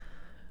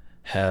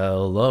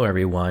Hello,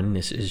 everyone.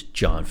 This is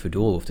John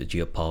Fadul with the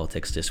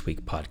Geopolitics This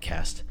Week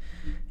podcast.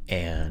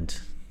 And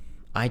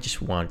I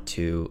just want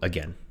to,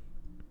 again,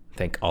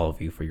 thank all of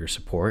you for your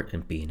support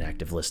and being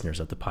active listeners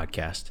of the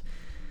podcast.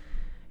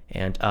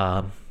 And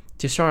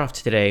to start off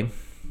today,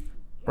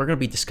 we're going to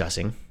be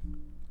discussing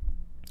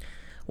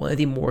one of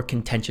the more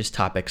contentious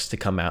topics to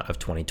come out of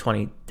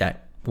 2020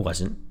 that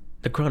wasn't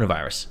the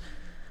coronavirus.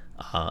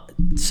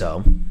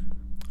 So,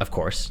 of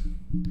course,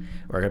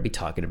 we're going to be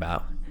talking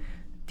about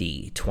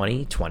the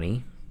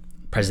 2020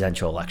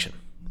 presidential election,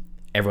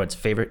 everyone's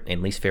favorite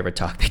and least favorite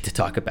topic to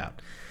talk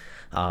about.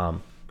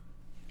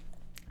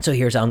 So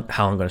here's how I'm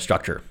going to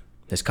structure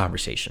this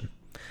conversation.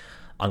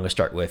 I'm going to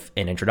start with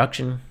an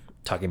introduction,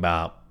 talking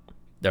about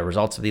the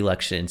results of the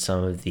election and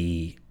some of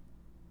the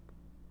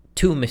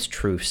two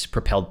mistruths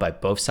propelled by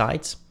both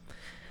sides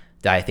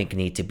that I think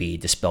need to be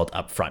dispelled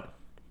up front.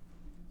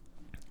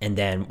 And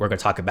then we're going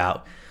to talk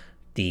about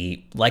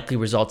the likely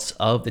results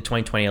of the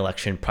 2020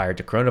 election prior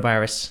to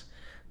coronavirus,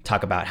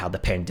 talk about how the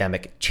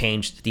pandemic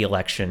changed the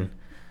election,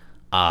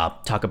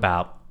 talk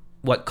about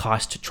what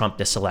cost Trump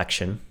this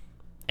election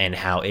and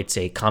how it's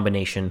a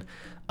combination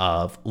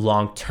of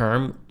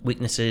long-term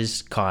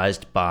weaknesses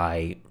caused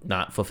by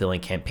not fulfilling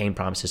campaign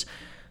promises,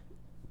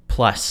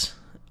 plus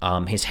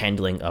his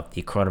handling of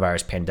the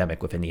coronavirus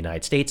pandemic within the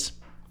United States.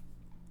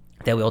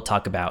 Then we'll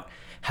talk about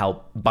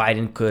how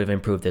Biden could have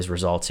improved his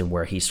results and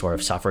where he sort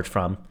of suffered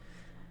from.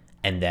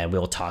 And then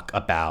we'll talk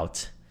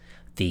about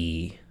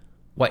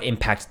what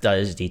impact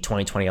does the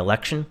 2020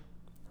 election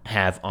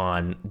have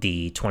on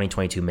the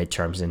 2022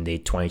 midterms and the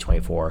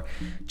 2024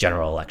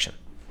 general election.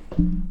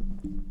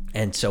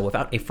 And so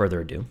without a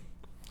further ado,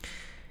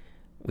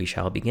 we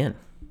shall begin.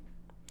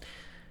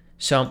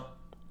 So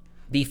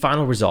the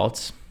final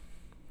results,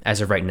 as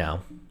of right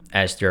now,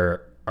 as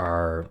there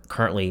are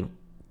currently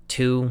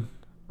two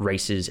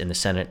races in the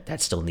Senate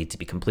that still need to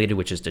be completed,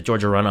 which is the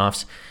Georgia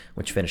runoffs,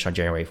 which finish on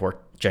January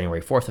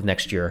 4th of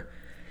next year.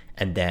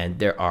 And then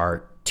there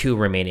are two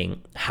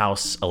remaining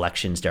House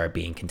elections that are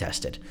being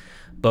contested.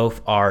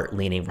 Both are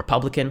leaning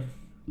Republican,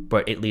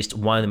 but at least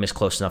one of them is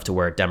close enough to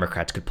where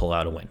Democrats could pull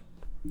out a win.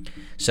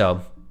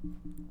 So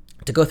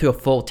to go through a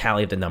full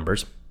tally of the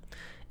numbers,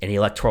 in the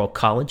Electoral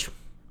College,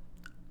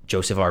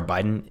 Joseph R.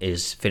 Biden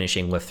is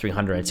finishing with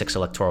 306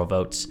 electoral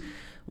votes,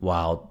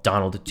 while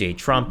Donald J.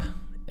 Trump,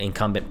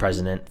 incumbent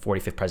president,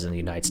 45th president of the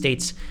United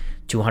States,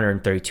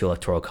 232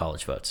 Electoral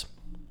College votes.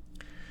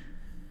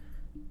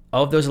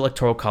 Of those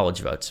Electoral College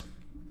votes,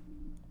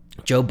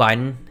 Joe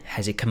Biden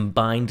has a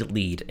combined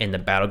lead in the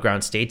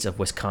battleground states of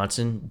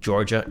Wisconsin,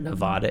 Georgia,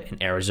 Nevada,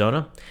 and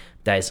Arizona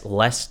that is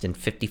less than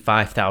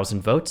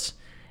 55,000 votes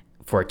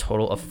for a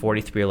total of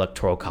 43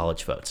 Electoral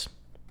College votes.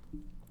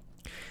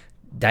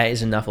 That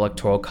is enough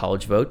Electoral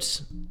College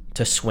votes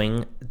to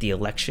swing the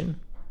election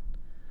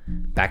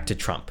back to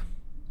Trump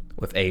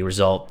with a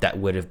result that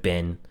would have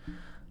been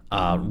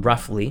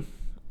roughly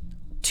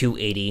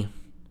 280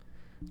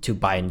 to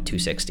Biden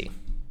 260.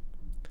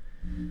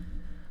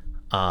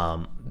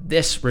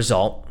 This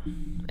result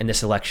in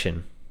this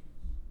election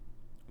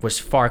was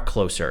far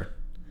closer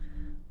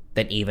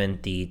than even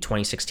the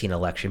 2016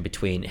 election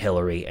between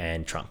Hillary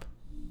and Trump.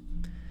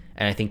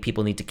 And I think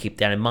people need to keep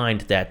that in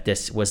mind, that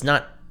this was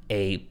not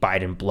a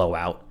Biden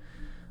blowout.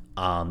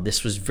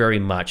 This was very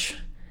much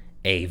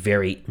a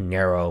very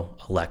narrow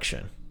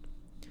election.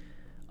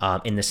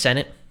 In the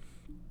Senate,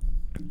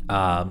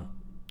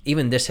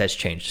 even this has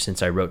changed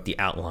since I wrote the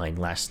outline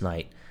last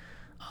night.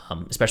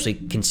 Especially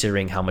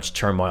considering how much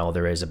turmoil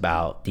there is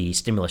about the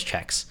stimulus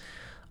checks.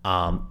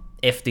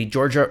 If the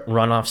Georgia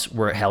runoffs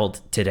were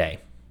held today,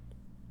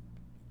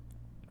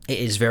 it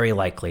is very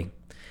likely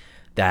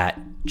that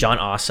Jon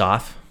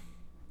Ossoff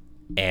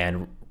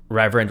and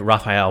Reverend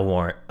Raphael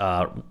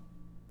Warnock.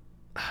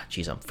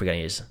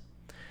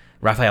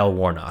 Raphael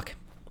Warnock.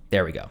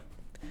 There we go.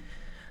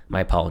 My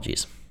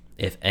apologies.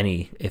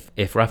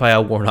 If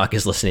Raphael Warnock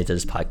is listening to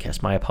this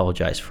podcast, I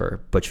apologize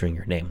for butchering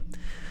your name.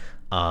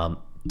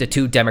 The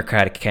two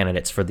Democratic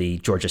candidates for the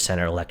Georgia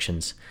Senate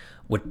elections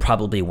would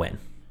probably win,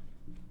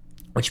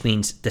 which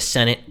means the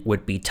Senate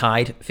would be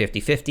tied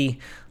 50-50,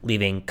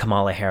 leaving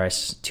Kamala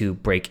Harris to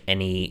break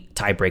any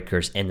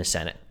tiebreakers in the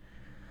Senate.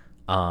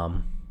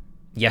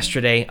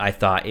 Yesterday, I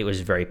thought it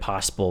was very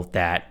possible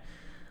that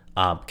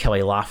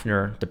Kelly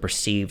Loeffler, the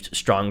perceived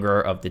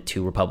stronger of the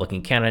two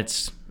Republican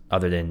candidates,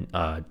 other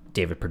than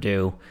David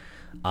Perdue,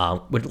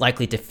 would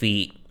likely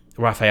defeat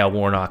Raphael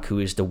Warnock, who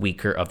is the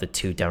weaker of the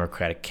two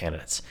Democratic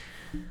candidates.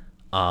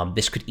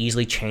 This could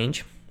easily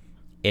change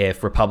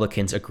if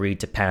Republicans agreed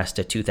to pass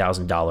the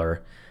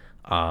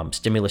 $2,000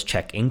 stimulus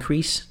check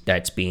increase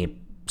that's being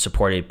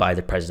supported by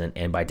the president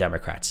and by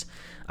Democrats.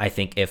 I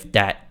think if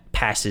that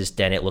passes,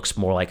 then it looks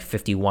more like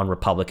 51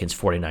 Republicans,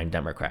 49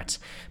 Democrats.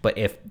 But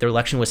if the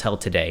election was held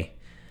today,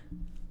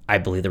 I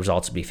believe the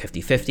results would be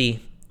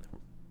 50-50.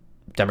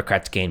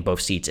 Democrats gain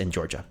both seats in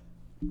Georgia.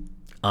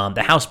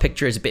 The House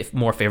picture is a bit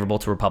more favorable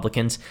to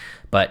Republicans,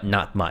 but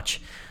not much.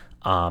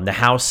 The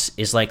House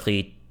is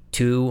likely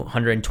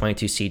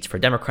 222 seats for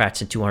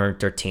Democrats and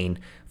 213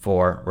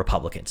 for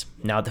Republicans.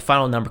 Now, the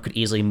final number could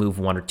easily move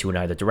one or two in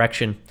either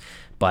direction,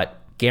 but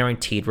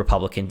guaranteed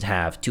Republicans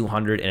have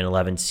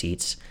 211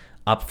 seats,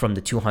 up from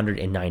the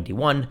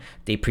 291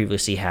 they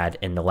previously had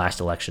in the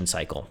last election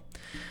cycle.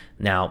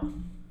 Now,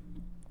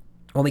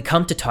 when we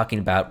come to talking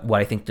about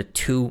what I think the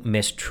two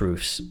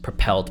mistruths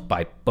propelled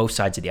by both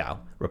sides of the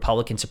aisle,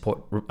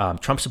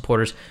 Trump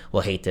supporters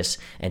will hate this,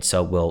 and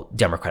so will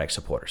Democratic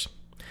supporters.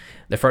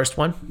 The first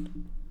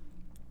one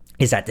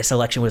is that this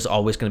election was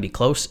always going to be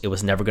close. It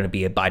was never going to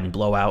be a Biden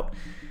blowout,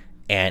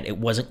 and it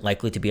wasn't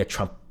likely to be a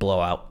Trump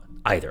blowout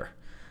either.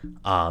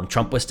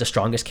 Trump was the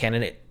strongest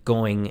candidate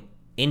going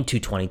into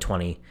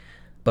 2020,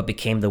 but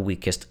became the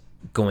weakest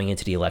going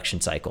into the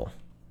election cycle.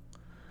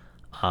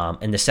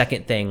 And the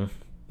second thing,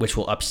 which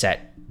will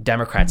upset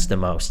Democrats the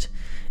most,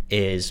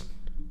 is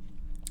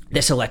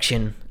this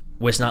election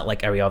was not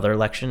like every other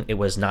election. It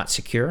was not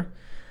secure.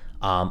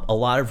 A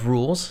lot of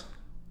rules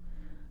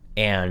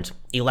and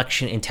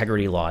election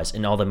integrity laws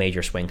in all the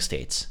major swing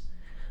states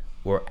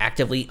were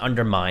actively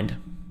undermined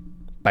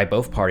by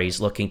both parties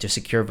looking to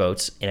secure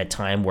votes in a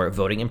time where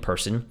voting in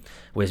person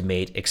was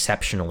made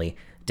exceptionally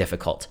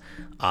difficult.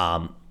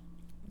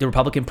 The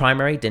Republican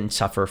primary didn't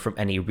suffer from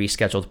any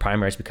rescheduled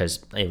primaries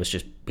because it was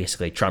just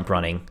basically Trump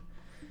running.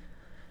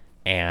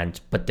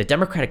 But the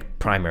Democratic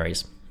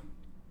primaries,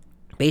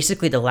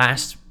 basically the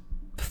last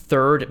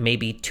third,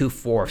 maybe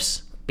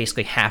 2/4,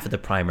 basically half of the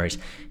primaries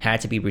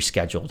had to be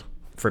rescheduled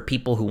for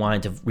people who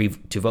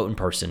wanted to vote in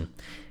person,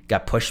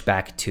 got pushed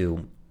back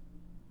to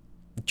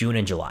June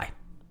and July.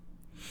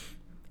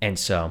 And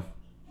so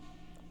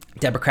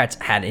Democrats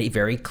had a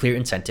very clear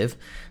incentive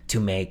to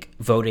make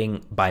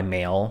voting by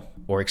mail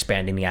or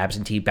expanding the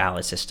absentee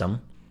ballot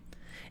system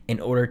in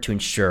order to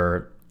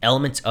ensure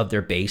elements of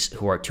their base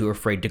who are too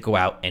afraid to go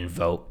out and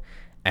vote,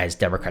 as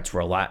Democrats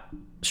were a lot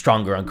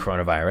stronger on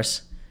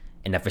coronavirus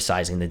and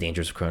emphasizing the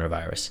dangers of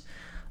coronavirus.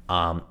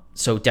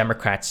 So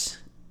Democrats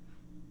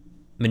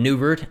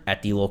maneuvered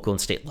at the local and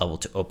state level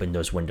to open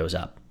those windows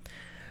up.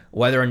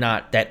 Whether or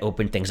not that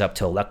opened things up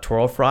to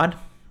electoral fraud,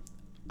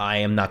 I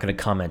am not going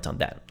to comment on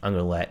that. I'm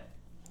going to let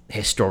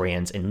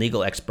historians and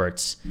legal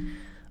experts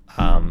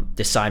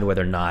decide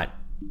whether or not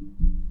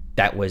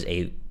that was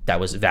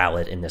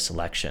valid in this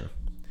election,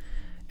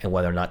 and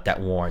whether or not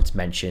that warrants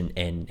mention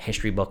in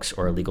history books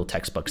or legal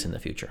textbooks in the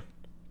future.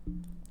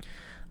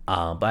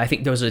 But I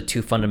think those are the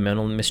two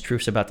fundamental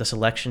mistruths about this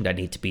election that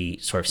need to be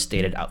sort of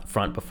stated out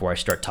front before I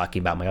start talking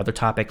about my other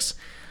topics.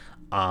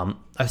 A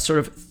sort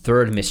of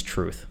third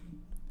mistruth,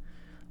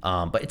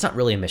 but it's not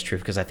really a mistruth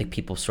because I think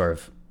people sort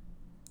of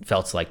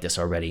felt like this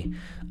already.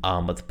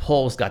 But the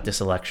polls got this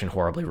election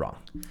horribly wrong.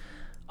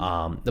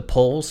 The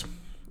polls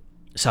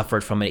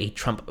suffered from a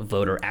Trump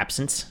voter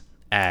absence,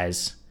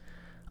 as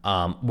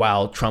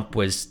while Trump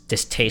was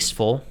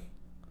distasteful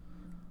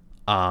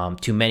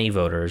to many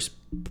voters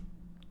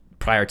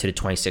prior to the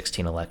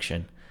 2016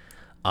 election,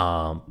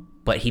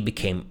 but he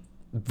became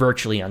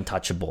virtually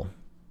untouchable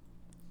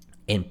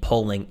in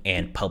polling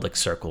and public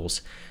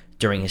circles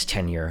during his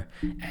tenure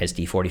as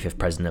the 45th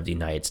president of the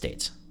United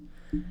States.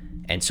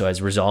 And so as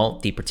a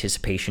result, the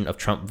participation of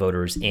Trump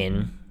voters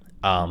in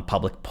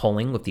public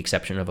polling, with the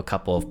exception of a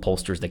couple of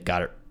pollsters that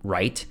got it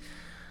right,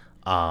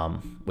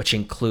 which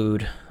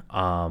include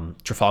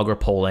Trafalgar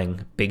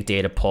polling, Big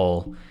Data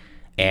poll,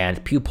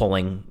 and Pew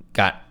polling,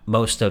 got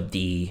most of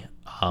the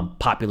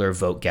popular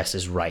vote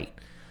guesses right,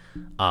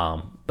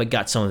 but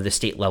got some of the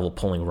state level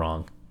polling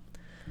wrong.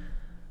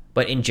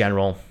 But in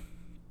general,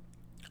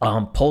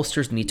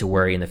 pollsters need to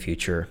worry in the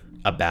future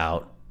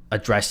about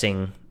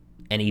addressing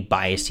any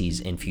biases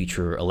in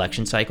future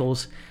election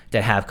cycles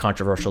that have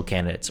controversial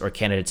candidates or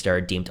candidates that are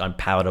deemed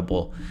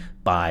unpalatable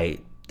by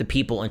the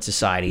people in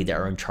society that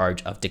are in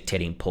charge of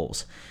dictating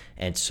polls.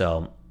 And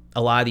so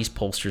a lot of these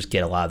pollsters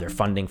get a lot of their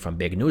funding from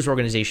big news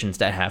organizations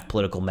that have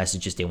political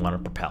messages they want to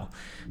propel.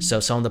 So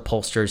some of the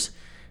pollsters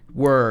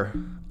were,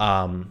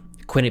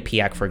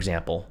 Quinnipiac, for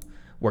example,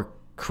 were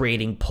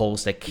creating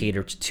polls that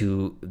catered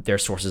to their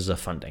sources of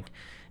funding.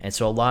 And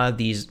so a lot of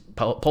these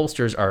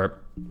pollsters are,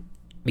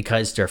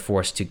 because they're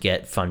forced to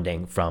get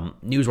funding from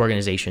news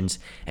organizations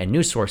and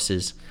news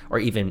sources, or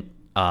even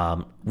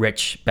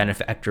rich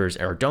benefactors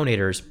or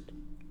donators,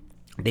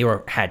 they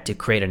had to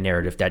create a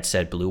narrative that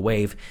said blue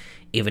wave,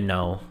 even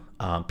though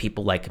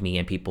people like me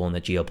and people in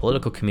the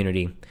geopolitical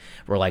community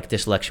were like,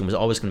 this election was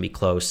always going to be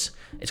close.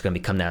 It's going to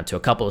come down to a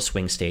couple of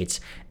swing states,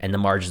 and the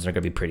margins are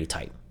going to be pretty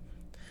tight.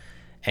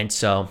 And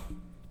so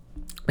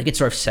I could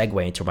sort of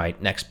segue into my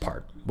next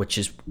part, which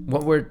is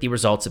what were the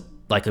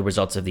likely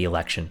results of the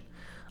election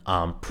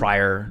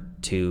prior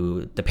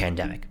to the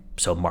pandemic,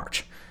 so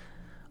March.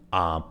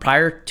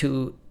 Prior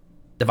to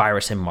the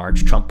virus in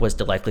March, Trump was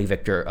the likely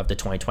victor of the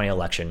 2020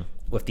 election,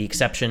 with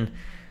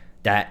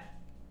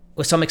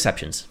some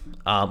exceptions.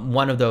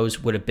 One of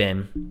those would have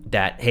been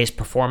that his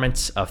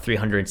performance of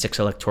 306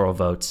 electoral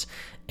votes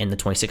in the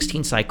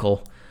 2016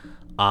 cycle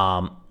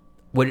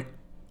would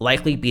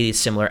likely be a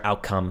similar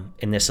outcome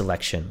in this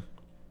election,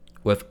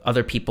 with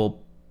other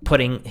people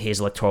putting his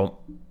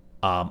electoral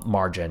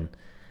margin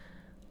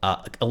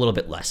a little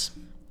bit less.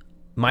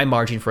 My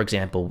margin, for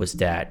example, was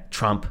that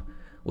Trump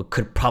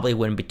could probably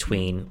win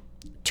between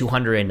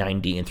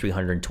 290 and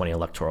 320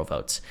 electoral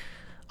votes.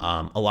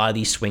 A lot of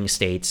these swing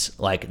states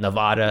like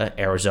Nevada,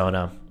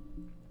 Arizona,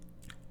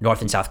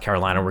 North and South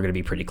Carolina were going to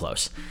be pretty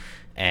close.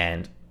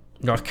 And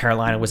North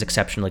Carolina was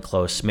exceptionally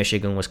close.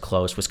 Michigan was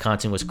close.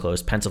 Wisconsin was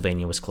close.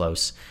 Pennsylvania was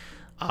close.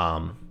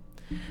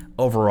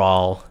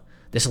 Overall,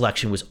 this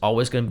election was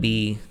always going to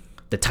be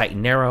the tight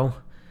and narrow.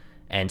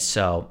 And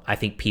so I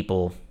think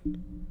people,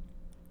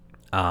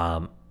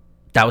 that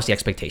was the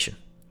expectation.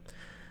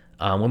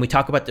 When we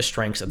talk about the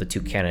strengths of the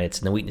two candidates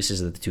and the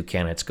weaknesses of the two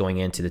candidates going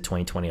into the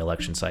 2020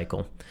 election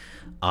cycle,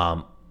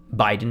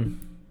 Biden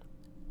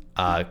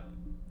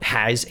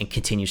has and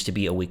continues to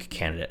be a weak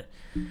candidate.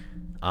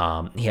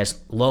 He has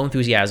low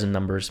enthusiasm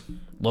numbers,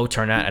 low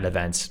turnout at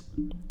events,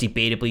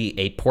 debatably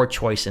a poor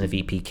choice in a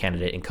VP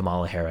candidate in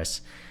Kamala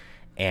Harris,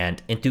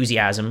 and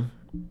enthusiasm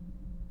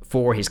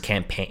for his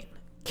campaign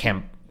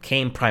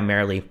came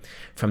primarily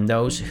from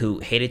those who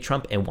hated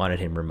Trump and wanted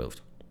him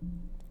removed.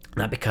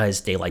 Not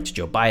because they liked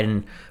Joe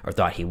Biden or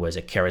thought he was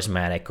a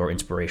charismatic or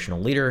inspirational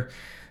leader.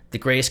 The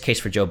greatest case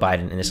for Joe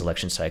Biden in this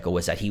election cycle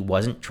was that he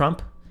wasn't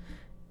Trump,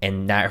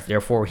 and that,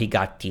 therefore he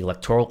got the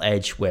electoral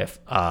edge with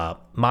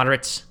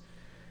moderates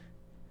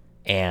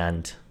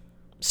and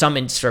some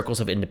in circles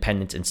of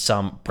independents and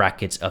some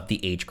brackets of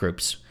the age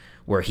groups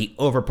where he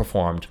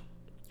overperformed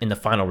in the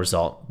final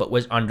result, but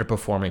was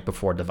underperforming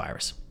before the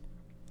virus.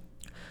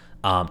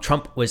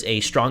 Trump was a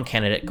strong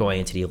candidate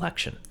going into the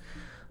election.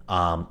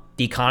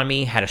 The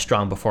economy had a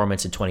strong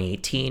performance in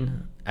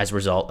 2018 as a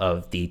result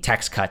of the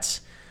tax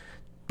cuts,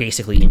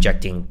 basically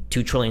injecting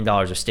 $2 trillion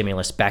of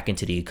stimulus back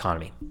into the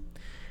economy.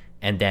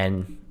 And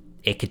then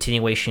a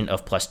continuation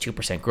of plus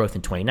 2% growth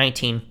in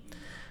 2019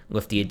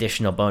 with the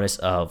additional bonus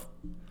of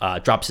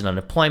drops in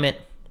unemployment,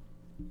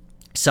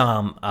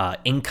 some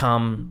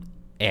income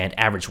and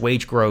average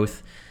wage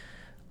growth.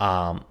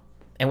 And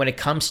when it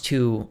comes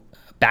to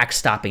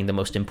backstopping the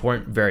most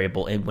important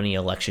variable in winning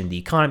an election, the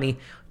economy,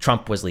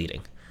 Trump was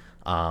leading.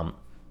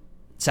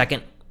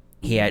 Second,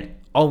 he had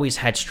always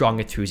had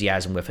strong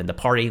enthusiasm within the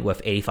party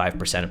with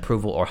 85%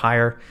 approval or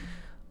higher.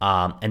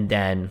 And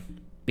then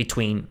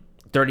between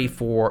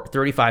 35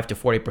 to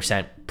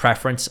 40%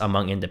 preference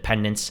among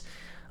independents,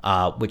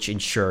 which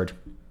ensured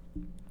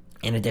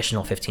an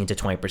additional 15 to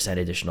 20%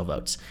 additional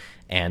votes.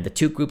 And the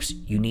two groups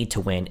you need to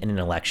win in an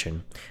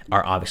election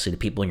are obviously the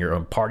people in your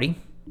own party,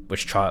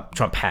 which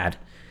Trump had,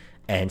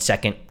 and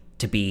second,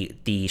 to be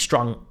the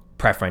strong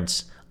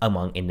preference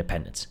among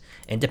independents.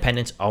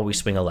 Independents always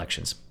swing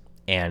elections,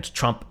 and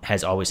Trump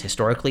has always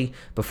historically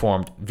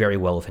performed very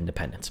well with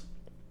independents.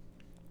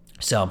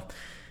 So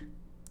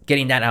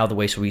getting that out of the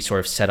way, so we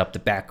sort of set up the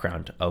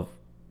background of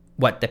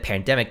what the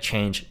pandemic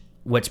changed,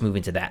 let's move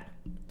into that.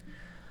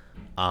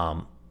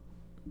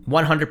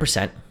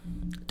 100%,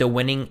 the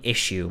winning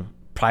issue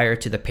prior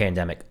to the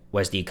pandemic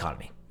was the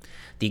economy.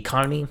 The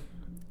economy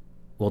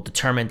will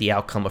determine the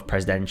outcome of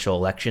presidential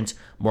elections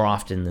more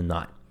often than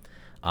not,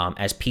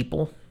 as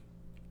people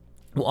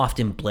will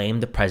often blame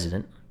the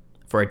president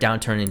for a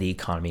downturn in the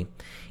economy,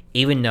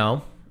 even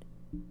though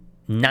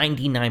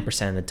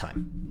 99% of the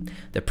time,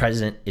 the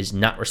president is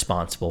not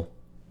responsible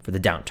for the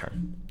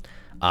downturn.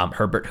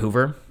 Herbert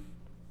Hoover,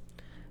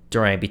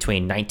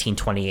 between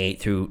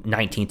 1928 through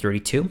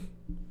 1932,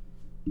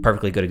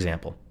 perfectly good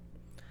example.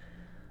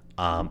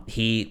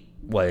 He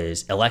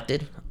was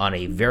elected on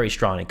a very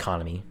strong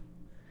economy,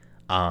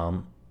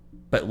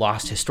 but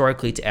lost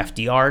historically to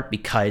FDR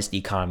because the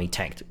economy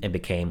tanked and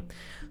became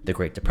the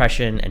Great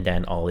Depression, and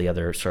then all the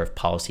other sort of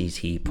policies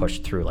he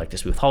pushed through, like the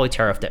Smooth Hawley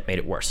tariff, that made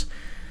it worse.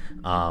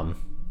 That's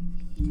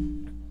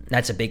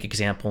a big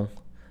example.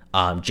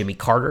 Jimmy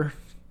Carter,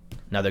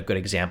 another good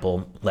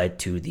example, led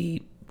to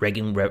the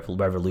Reagan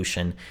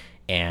Revolution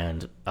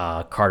and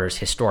Carter's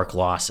historic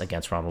loss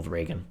against Ronald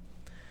Reagan.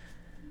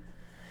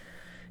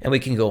 And we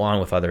can go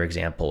on with other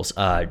examples.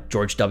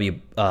 George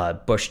W.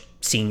 Bush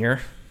Sr.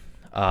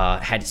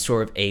 Had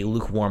sort of a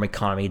lukewarm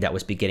economy that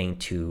was beginning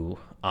to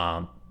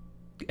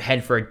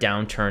head for a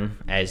downturn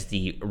as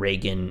the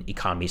Reagan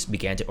economies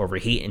began to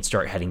overheat and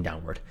start heading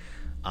downward.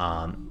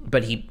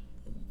 But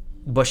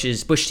Bush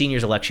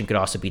Sr.'s election could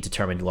also be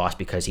determined lost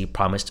because he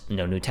promised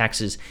no new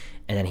taxes,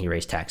 and then he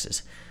raised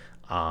taxes.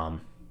 I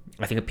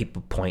think that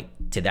people point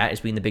to that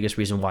as being the biggest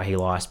reason why he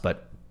lost,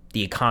 but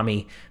the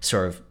economy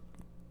sort of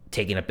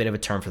taking a bit of a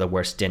turn for the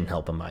worse didn't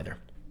help him either.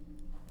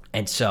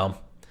 And so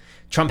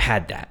Trump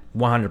had that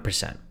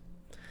 100%.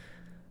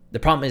 The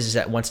problem is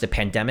that once the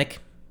pandemic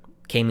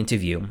came into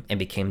view and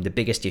became the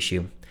biggest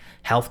issue,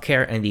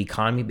 healthcare and the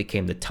economy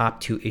became the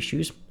top two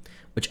issues,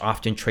 which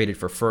often traded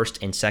for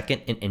first and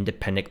second in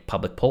independent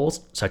public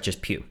polls, such as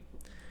Pew.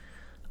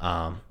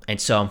 And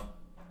so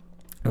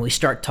when we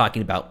start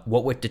talking about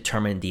what would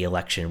determine the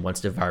election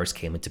once the virus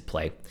came into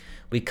play,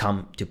 we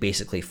come to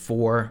basically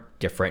four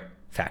different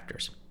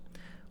factors.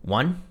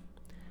 One,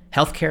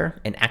 healthcare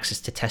and access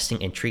to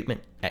testing and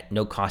treatment at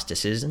no cost to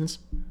citizens.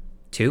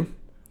 Two,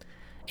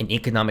 an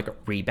economic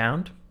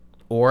rebound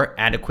or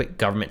adequate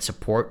government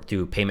support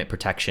through payment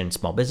protection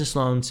small business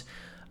loans,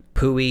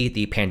 PUI,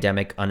 the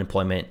Pandemic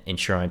Unemployment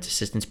Insurance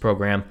Assistance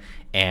Program,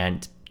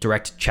 and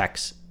direct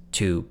checks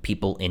to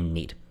people in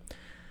need.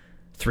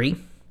 3,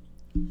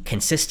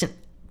 consistent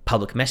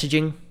public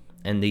messaging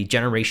and the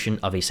generation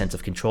of a sense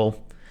of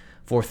control.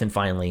 4th and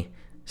finally,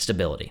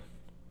 stability.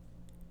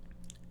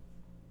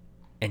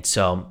 And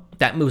so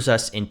that moves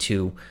us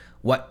into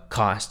what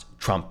cost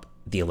Trump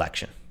the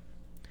election.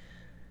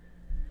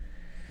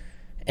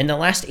 In the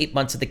last 8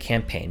 months of the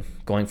campaign,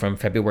 going from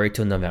February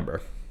to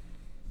November,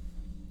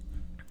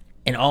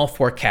 in all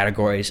 4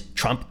 categories,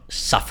 Trump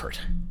suffered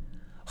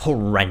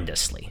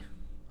horrendously.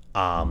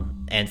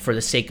 And for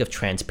the sake of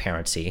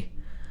transparency,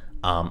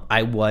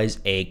 I was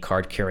a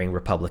card-carrying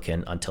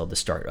Republican until the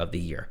start of the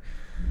year.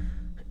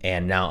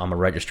 And now I'm a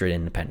registered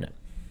independent.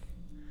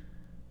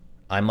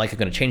 I'm likely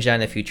going to change that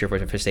in the future for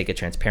the sake of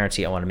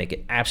transparency. I want to make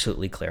it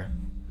absolutely clear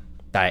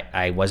that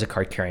I was a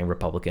card-carrying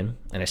Republican,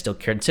 and I still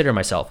consider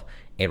myself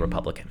a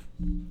Republican.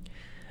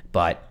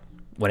 But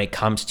when it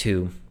comes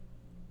to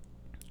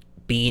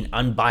being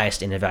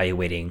unbiased in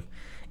evaluating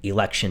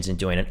elections and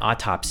doing an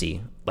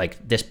autopsy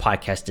like this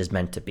podcast is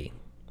meant to be,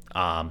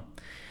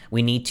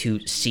 we need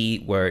to see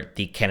where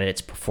the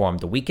candidates perform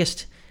the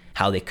weakest,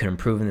 how they could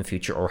improve in the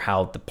future, or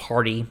how the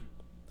party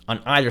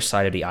on either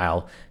side of the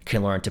aisle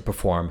can learn to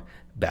perform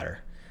better.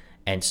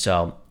 And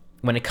so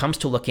when it comes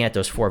to looking at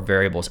those 4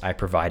 variables I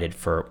provided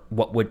for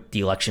what would the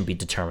election be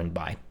determined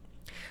by,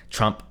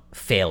 Trump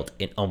failed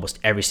in almost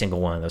every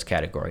single one of those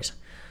categories.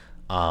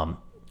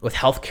 With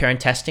healthcare and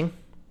testing,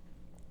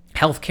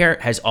 healthcare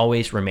has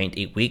always remained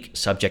a weak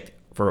subject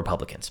for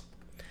Republicans.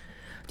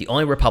 The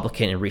only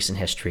Republican in recent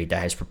history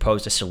that has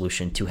proposed a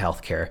solution to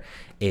healthcare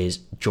is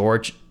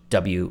George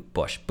W.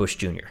 Bush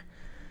Jr.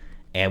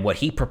 And what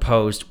he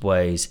proposed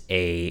was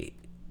a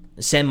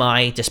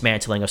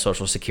semi-dismantling of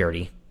Social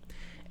Security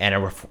and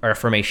a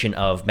reformation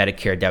of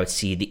Medicare that would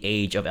see the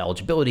age of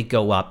eligibility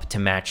go up to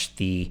match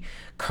the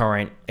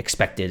current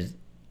expected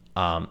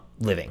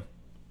living,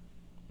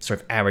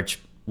 sort of average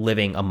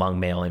living among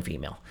male and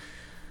female.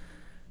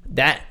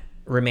 That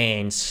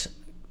remains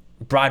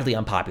broadly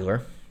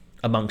unpopular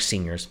among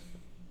seniors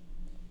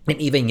and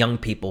even young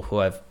people who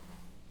have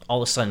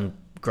all of a sudden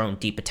grown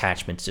deep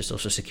attachments to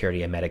Social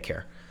Security and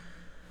Medicare.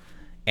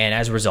 And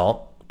as a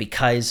result,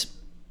 because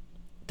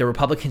the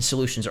Republican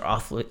solutions are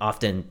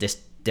often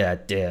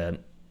they're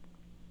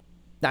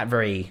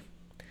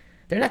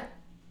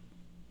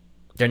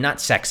not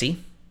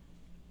sexy,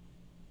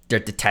 they're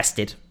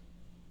detested,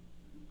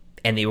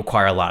 and they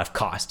require a lot of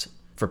cost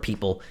for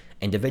people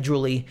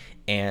individually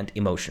and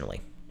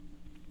emotionally.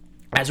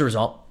 As a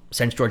result,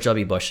 since George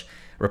W. Bush,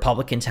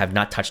 Republicans have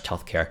not touched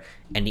healthcare,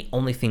 and the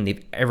only thing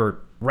they've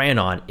ever ran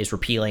on is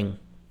repealing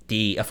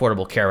the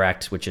Affordable Care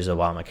Act, which is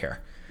Obamacare.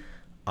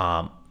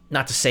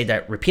 Not to say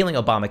that repealing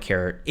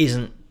Obamacare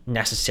isn't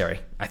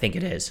necessary. I think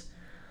it is.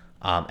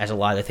 As a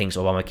lot of the things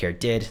Obamacare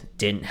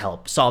didn't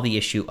help solve the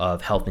issue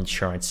of health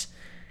insurance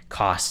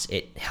costs.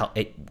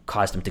 It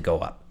caused them to go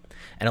up.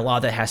 And a lot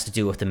of that has to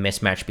do with the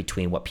mismatch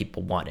between what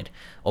people wanted.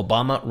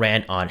 Obama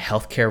ran on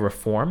healthcare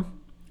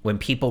reform when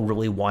people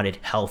really wanted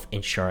health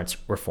insurance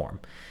reform.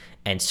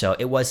 And so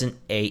it wasn't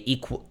a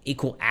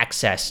equal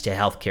access to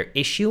healthcare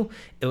issue.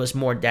 It was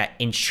more that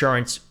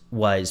insurance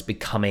was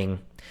becoming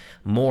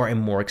more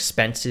and more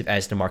expensive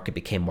as the market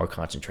became more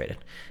concentrated.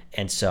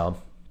 And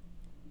so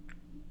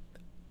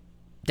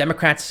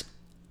Democrats,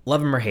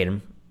 love him or hate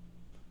him,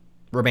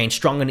 remain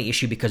strong on the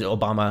issue because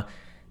Obama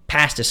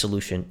passed a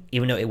solution.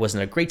 Even though it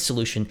wasn't a great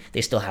solution,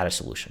 they still had a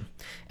solution.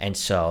 And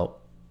so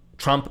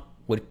Trump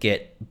would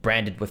get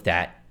branded with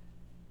that,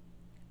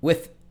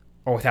 with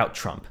or without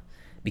Trump,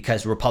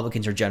 because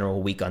Republicans are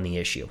generally weak on the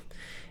issue.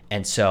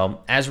 And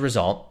so as a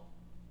result,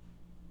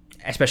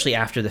 especially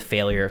after the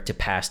failure to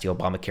pass the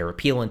Obamacare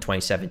repeal in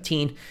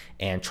 2017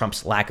 and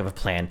Trump's lack of a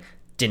plan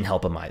didn't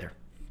help him either.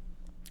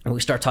 When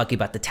we start talking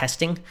about the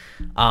testing,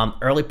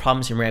 early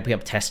problems in ramping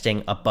up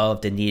testing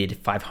above the needed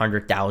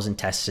 500,000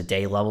 tests a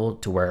day level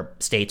to where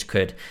states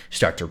could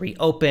start to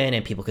reopen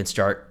and people could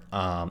start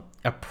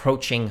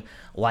approaching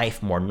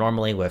life more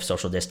normally with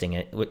social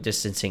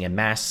distancing and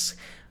masks.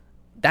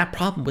 That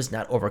problem was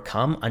not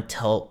overcome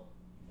until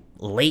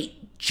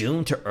late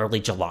June to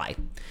early July.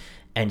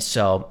 And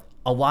so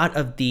a lot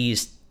of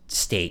these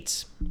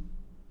states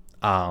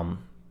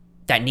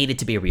that needed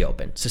to be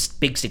reopened, so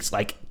big states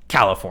like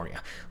California,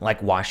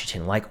 like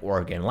Washington, like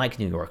Oregon, like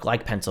New York,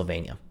 like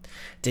Pennsylvania,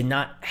 did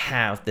not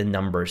have the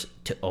numbers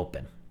to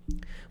open,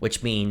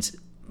 which means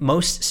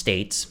most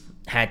states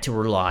had to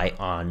rely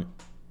on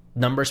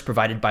numbers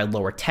provided by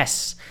lower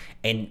tests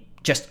and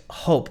just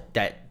hope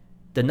that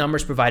the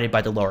numbers provided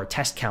by the lower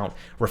test count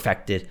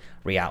reflected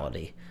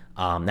reality.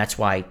 That's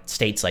why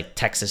states like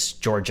Texas,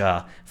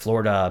 Georgia,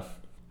 Florida,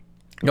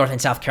 North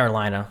and South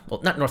Carolina,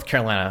 well, not North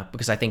Carolina,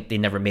 because I think they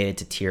never made it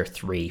to tier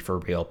 3 for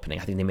reopening.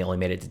 I think they only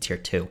made it to tier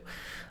 2.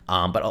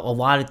 But a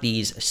lot of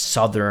these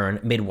southern,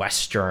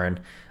 Midwestern,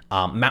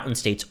 mountain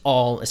states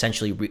all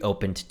essentially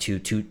reopened to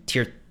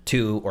tier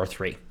 2 or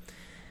 3,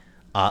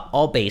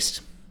 all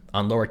based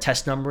on lower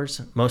test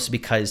numbers, mostly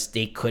because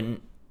they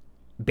couldn't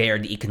bear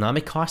the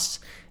economic costs.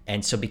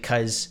 And so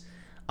because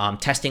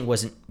testing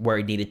wasn't where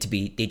it needed to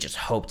be, they just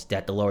hoped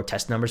that the lower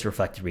test numbers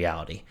reflected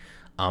reality.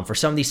 For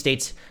some of these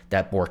states,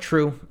 that bore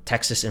true.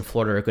 Texas and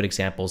Florida are good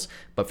examples.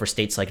 But for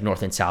states like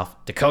North and South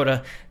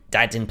Dakota,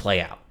 that didn't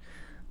play out.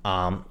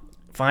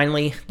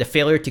 Finally, the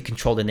failure to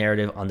control the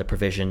narrative on the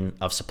provision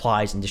of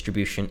supplies and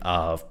distribution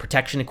of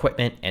protection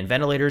equipment and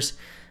ventilators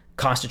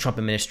cost the Trump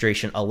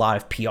administration a lot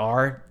of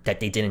PR that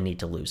they didn't need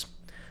to lose.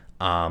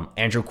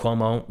 Andrew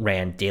Cuomo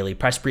ran daily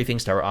press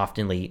briefings that were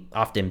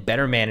often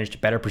better managed,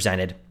 better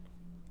presented,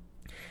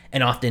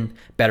 and often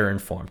better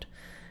informed.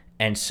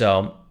 And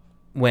so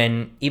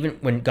even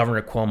when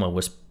Governor Cuomo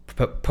was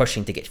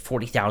pushing to get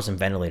 40,000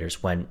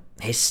 ventilators when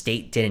his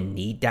state didn't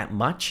need that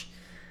much,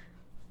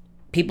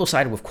 people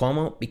sided with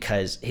Cuomo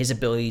because his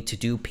ability to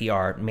do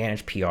PR,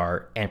 manage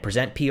PR, and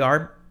present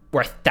PR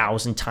were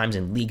 1,000 times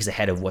in leagues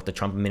ahead of what the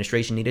Trump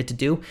administration needed to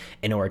do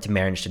in order to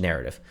manage the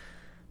narrative.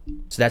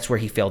 So that's where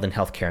he failed in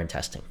healthcare and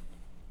testing.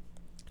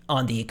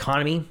 On the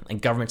economy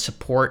and government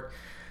support,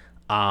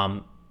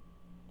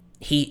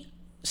 he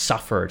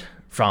suffered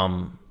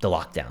from the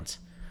lockdowns.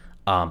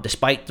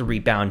 Despite the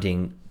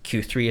rebounding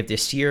Q3 of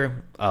this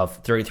year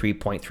of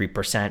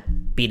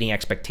 33.3%, beating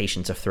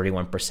expectations of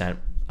 31%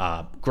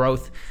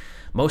 growth,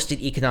 most of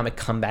the economic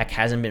comeback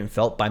hasn't been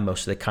felt by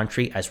most of the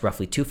country, as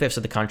roughly 2/5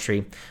 of the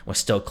country was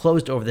still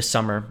closed over the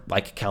summer,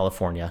 like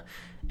California,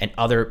 and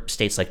other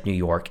states like New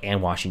York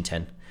and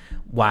Washington,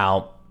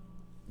 while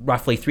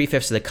roughly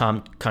 3/5 of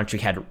the country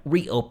had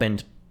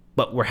reopened,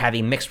 but were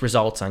having mixed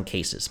results on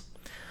cases.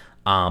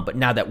 But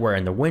now that we're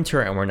in the winter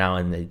and we're now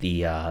in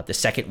the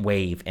second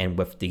wave, and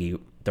with the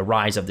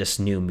rise of this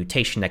new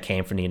mutation that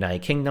came from the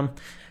United Kingdom,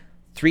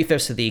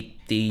 3/5 of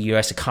the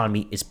U.S.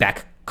 economy is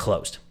back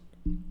closed,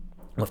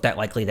 with that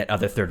likely that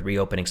other third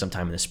reopening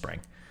sometime in the spring.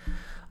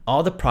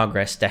 All the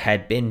progress that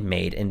had been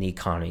made in the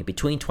economy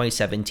between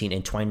 2017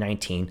 and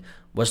 2019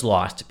 was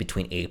lost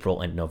between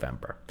April and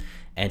November.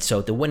 And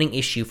so the winning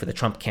issue for the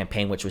Trump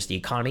campaign, which was the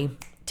economy,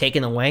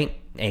 taken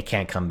away, and it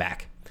can't come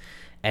back.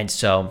 And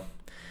so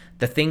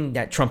the thing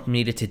that Trump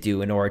needed to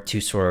do in order to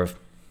sort of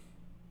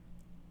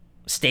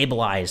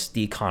stabilize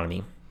the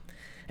economy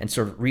and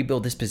sort of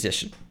rebuild his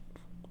position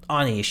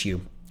on the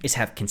issue is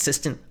have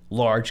consistent,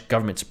 large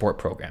government support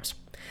programs.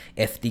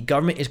 If the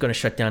government is going to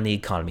shut down the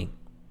economy,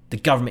 the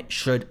government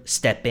should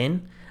step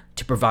in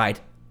to provide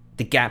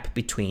the gap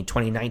between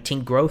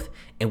 2019 growth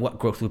and what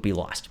growth would be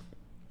lost.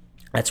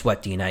 That's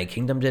what the United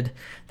Kingdom did.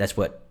 That's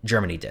what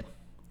Germany did.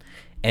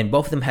 And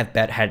both of them have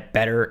had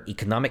better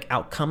economic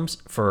outcomes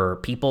for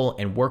people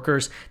and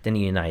workers than the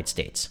United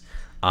States.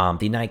 The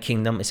United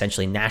Kingdom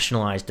essentially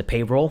nationalized the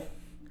payroll,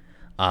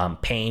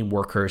 paying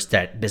workers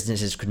that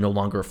businesses could no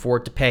longer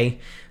afford to pay.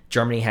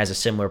 Germany has a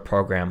similar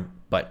program,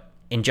 but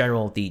in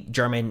general, the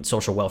German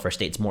social welfare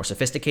state is more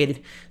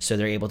sophisticated, so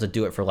they're able to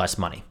do it for less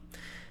money.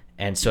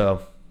 And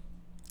so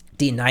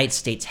the United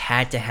States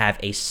had to have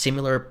a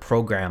similar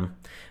program,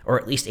 or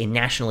at least a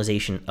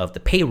nationalization of the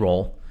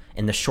payroll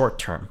in the short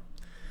term.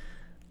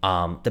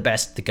 The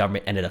best the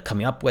government ended up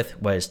coming up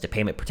with was the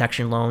payment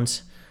protection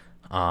loans,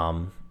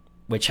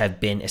 which have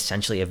been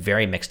essentially a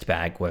very mixed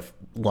bag with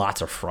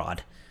lots of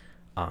fraud,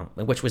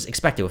 which was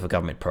expected with a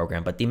government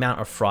program. But the amount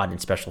of fraud and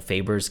special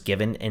favors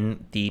given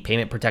in the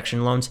payment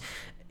protection loans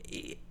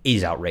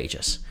is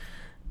outrageous.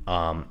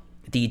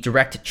 The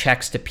direct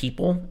checks to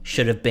people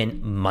should have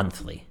been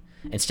monthly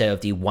instead of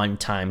the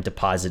one-time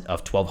deposit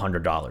of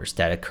 $1,200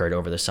 that occurred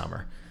over the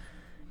summer.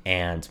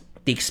 And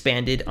the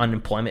expanded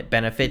unemployment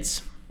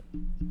benefits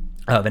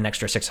of an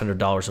extra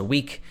 $600 a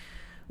week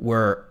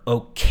were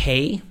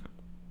okay,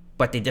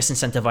 but they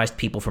disincentivized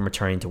people from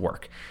returning to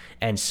work.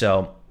 And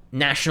so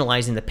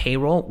nationalizing the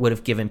payroll would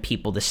have given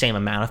people the same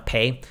amount of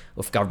pay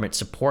with government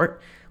support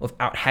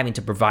without having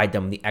to provide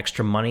them the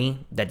extra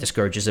money that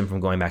discourages them from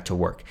going back to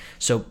work.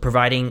 So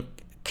providing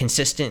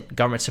consistent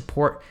government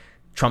support,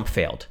 Trump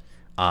failed.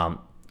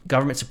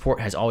 Government support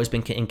has always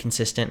been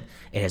inconsistent.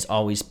 It has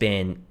always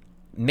been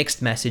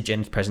mixed message in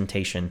its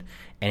presentation,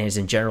 and has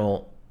in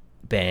general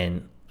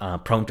been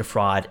prone to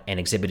fraud and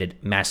exhibited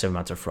massive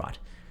amounts of fraud.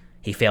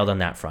 He failed on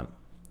that front.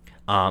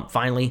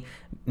 Finally,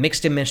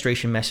 mixed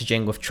administration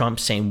messaging, with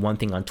Trump saying one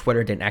thing on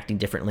Twitter then acting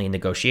differently in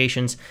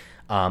negotiations.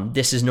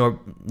 This is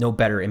no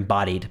better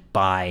embodied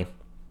by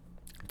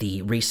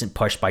the recent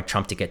push by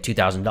Trump to get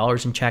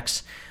 $2,000 in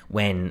checks,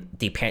 when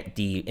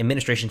the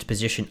administration's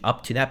position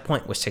up to that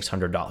point was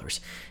 $600.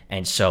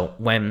 And so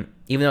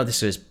even though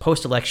this was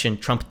post-election,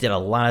 Trump did a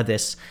lot of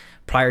this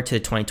prior to the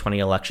 2020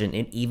 election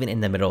and even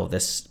in the middle of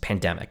this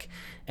pandemic.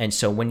 And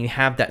so when you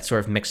have that sort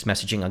of mixed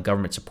messaging on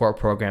government support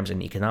programs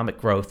and economic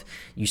growth,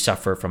 you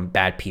suffer from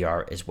bad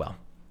PR as well.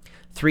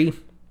 3,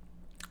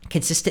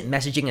 consistent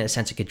messaging and a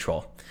sense of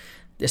control.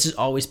 This has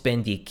always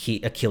been the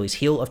key Achilles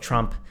heel of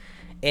Trump.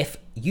 If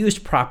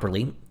used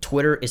properly,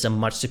 Twitter is a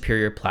much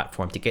superior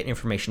platform to get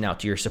information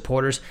out to your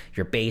supporters,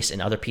 your base, and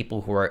other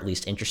people who are at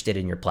least interested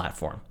in your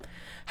platform.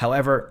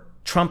 However,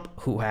 Trump,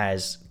 who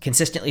has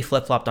consistently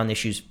flip-flopped on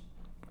issues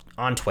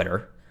on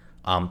Twitter,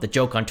 The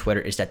joke on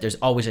Twitter is that there's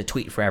always a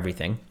tweet for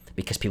everything,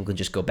 because people can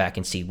just go back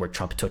and see where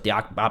Trump took the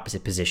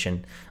opposite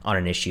position on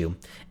an issue,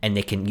 and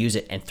they can use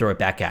it and throw it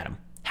back at him.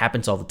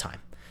 Happens all the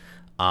time.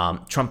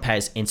 Trump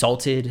has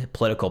insulted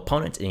political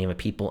opponents and even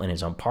people in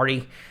his own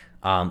party.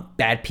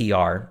 Bad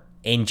PR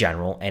in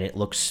general, and it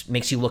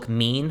makes you look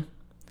mean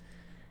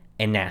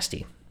and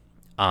nasty.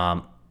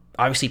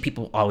 Obviously,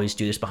 people always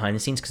do this behind the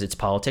scenes because it's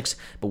politics,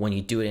 but when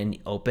you do it in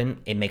the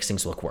open, it makes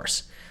things look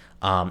worse.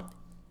 And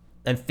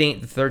the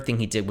third thing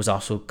he did was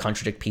also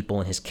contradict people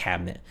in his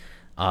cabinet.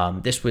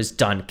 This was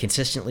done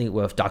consistently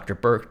with Dr.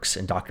 Birx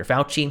and Dr.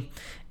 Fauci,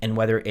 and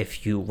whether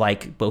if you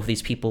like both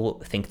these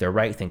people, think they're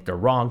right, think they're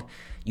wrong,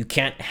 you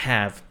can't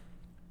have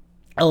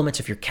elements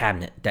of your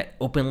cabinet that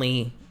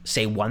openly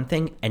say one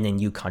thing and then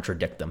you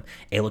contradict them.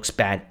 It looks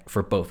bad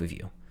for both of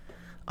you.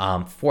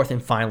 Fourth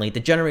and finally, the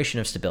generation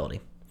of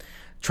stability.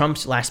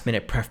 Trump's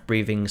last-minute press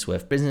briefings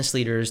with business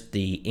leaders,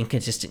 the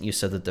inconsistent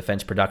use of the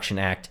Defense Production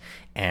Act,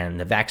 and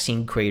the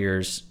vaccine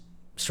creators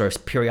sort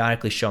of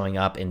periodically showing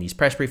up in these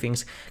press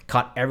briefings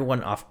caught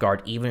everyone off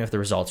guard, even if the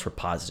results were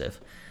positive.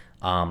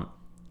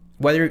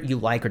 Whether you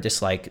like or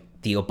dislike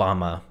the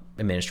Obama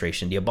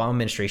administration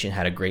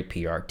had a great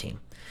PR team.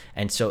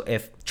 And so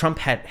if Trump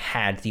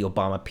had the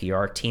Obama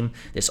PR team,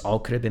 this all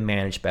could have been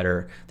managed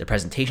better, the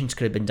presentations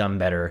could have been done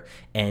better,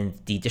 and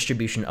the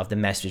distribution of the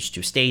message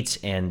to states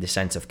and the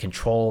sense of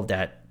control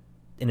that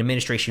an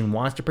administration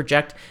wants to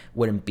project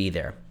would have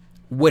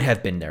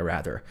been there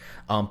rather.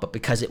 But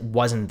because it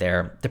wasn't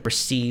there, the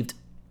perceived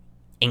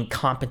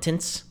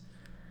incompetence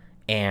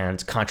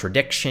and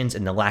contradictions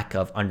and the lack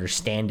of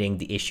understanding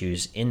the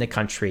issues in the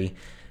country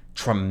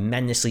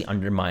tremendously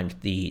undermined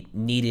the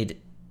needed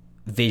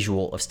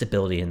visual of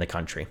stability in the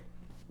country.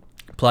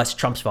 Plus,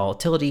 Trump's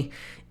volatility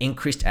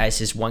increased as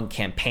his one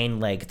campaign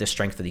leg, the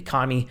strength of the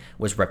economy,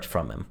 was ripped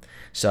from him.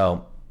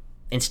 So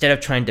instead of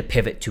trying to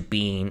pivot to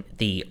being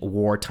the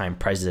wartime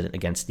president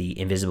against the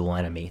invisible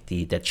enemy,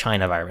 the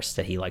China virus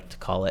that he liked to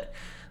call it,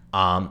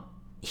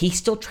 he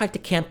still tried to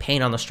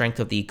campaign on the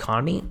strength of the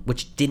economy,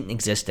 which didn't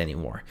exist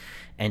anymore.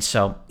 And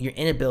so your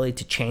inability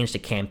to change the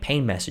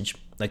campaign message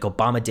like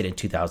Obama did in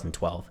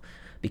 2012,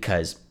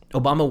 because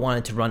Obama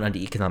wanted to run on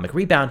the economic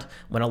rebound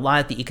when a lot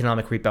of the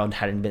economic rebound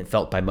hadn't been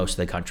felt by most of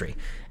the country.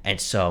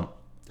 And so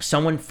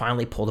someone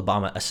finally pulled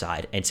Obama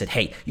aside and said,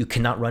 hey, you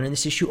cannot run in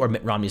this issue or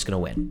Mitt Romney's going to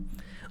win.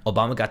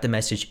 Obama got the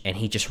message and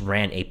he just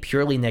ran a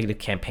purely negative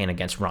campaign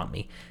against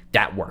Romney.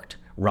 That worked.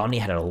 Romney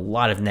had a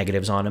lot of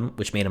negatives on him,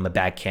 which made him a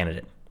bad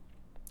candidate.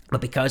 But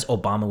because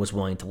Obama was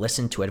willing to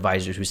listen to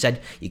advisors who said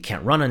you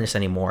can't run on this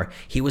anymore,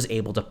 he was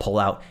able to pull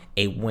out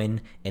a win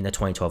in the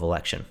 2012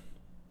 election.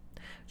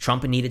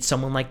 Trump needed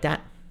someone like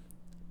that.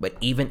 But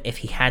even if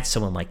he had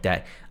someone like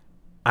that,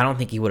 I don't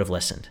think he would have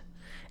listened.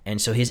 And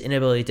so his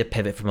inability to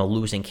pivot from a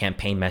losing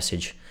campaign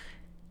message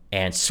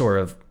and sort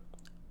of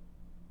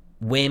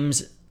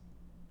whims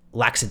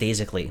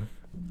lackadaisically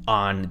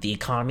on the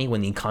economy when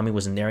the economy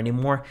wasn't there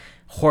anymore,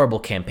 horrible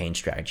campaign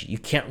strategy. You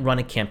can't run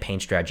a campaign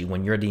strategy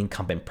when you're the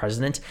incumbent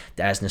president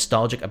that is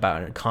nostalgic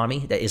about an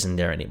economy that isn't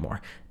there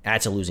anymore.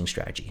 That's a losing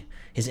strategy.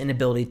 His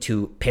inability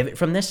to pivot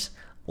from this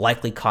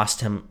likely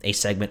cost him a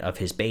segment of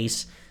his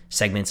base,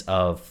 segments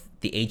of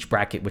the age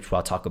bracket, which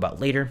I'll talk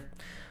about later,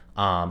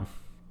 and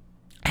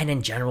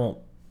in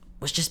general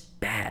was just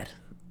bad.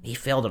 He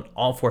failed on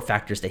all four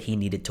factors that he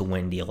needed to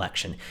win the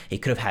election. He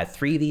could have had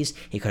 3 of these,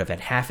 he could have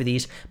had half of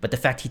these, but the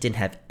fact he didn't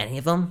have any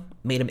of them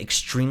made him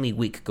extremely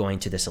weak going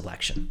to this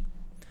election.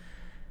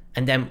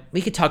 And then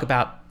we could talk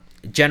about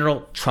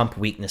general Trump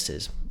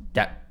weaknesses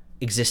that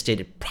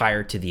existed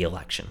prior to the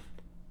election.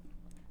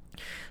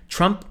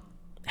 Trump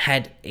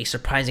had a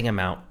surprising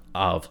amount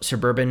of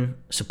suburban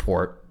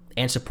support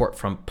and support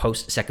from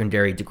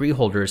post-secondary degree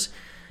holders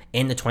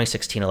in the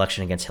 2016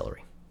 election against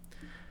Hillary.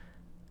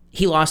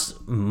 He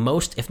lost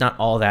most, if not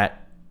all,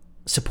 that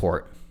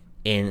support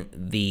in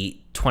the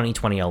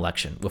 2020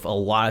 election, with a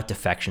lot of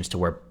defections to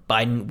where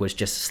Biden was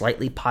just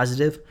slightly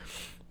positive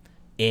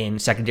in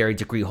secondary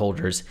degree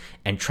holders,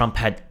 and Trump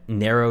had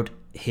narrowed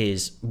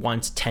his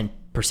once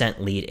 10%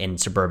 lead in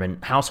suburban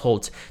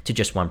households to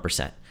just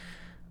 1%.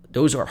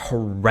 Those are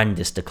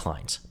horrendous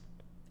declines.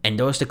 And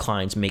those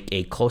declines make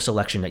a close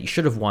election that you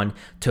should have won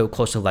to a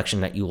close election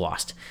that you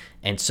lost.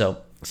 And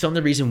so some of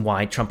the reason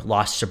why Trump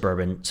lost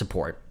suburban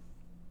support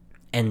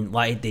and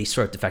why they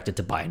sort of defected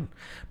to Biden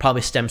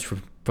probably stems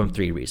from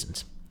 3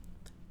 reasons.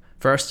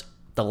 First,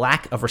 the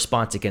lack of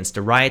response against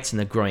the riots and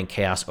the growing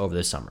chaos over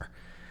the summer.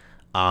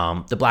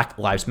 The Black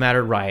Lives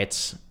Matter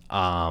riots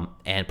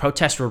and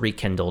protests were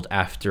rekindled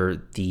after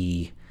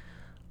the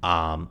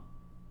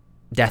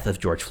death of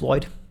George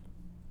Floyd.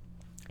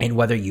 And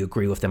whether you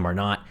agree with them or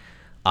not,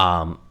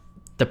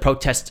 the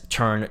protests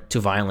turned to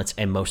violence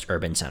in most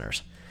urban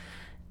centers.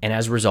 And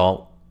as a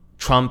result,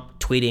 Trump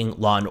tweeting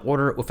law and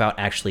order without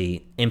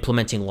actually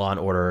implementing law and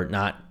order,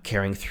 not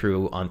carrying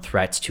through on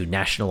threats to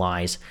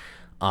nationalize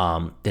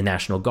the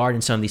National Guard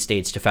in some of these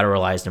states, to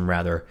federalize them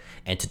rather,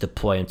 and to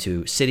deploy them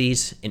to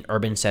cities, in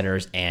urban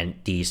centers, and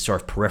these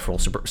sort of peripheral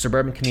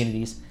suburban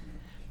communities,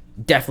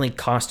 definitely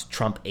cost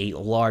Trump a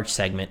large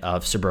segment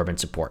of suburban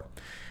support.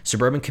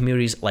 Suburban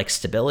communities like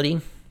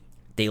stability,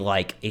 they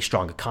like a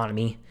strong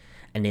economy,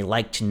 and they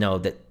like to know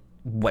that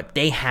what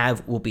they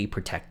have will be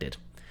protected.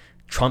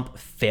 Trump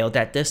failed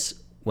at this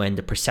when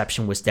the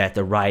perception was that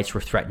the riots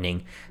were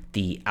threatening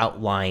the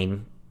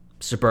outlying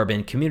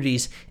suburban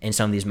communities in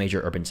some of these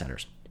major urban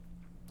centers.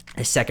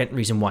 The second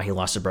reason why he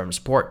lost suburban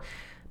support,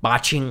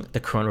 botching the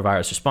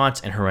coronavirus response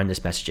and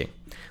horrendous messaging.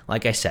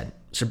 Like I said,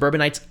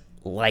 suburbanites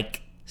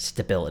like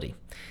stability.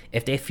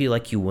 If they feel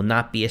like you will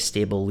not be a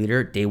stable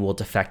leader, they will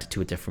defect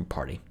to a different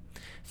party.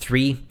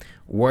 3,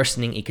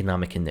 worsening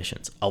economic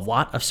conditions. A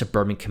lot of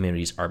suburban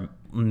communities are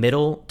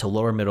middle to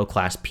lower middle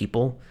class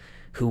people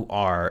who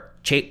are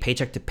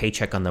paycheck to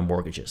paycheck on their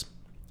mortgages.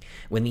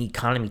 When the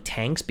economy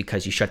tanks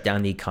because you shut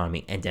down the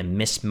economy and then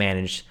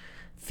mismanage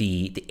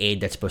the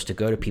aid that's supposed to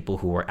go to people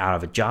who are out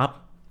of a job,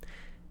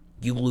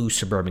 you lose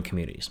suburban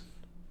communities.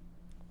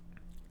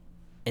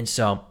 And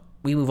so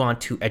we move on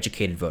to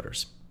educated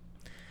voters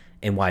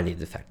and why they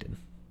defected.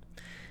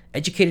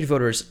 Educated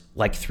voters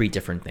like 3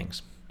 different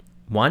things.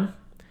 1,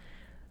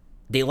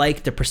 they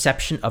like the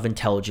perception of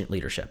intelligent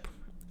leadership.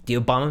 The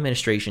Obama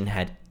administration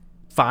had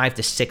 5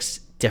 to 6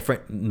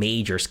 different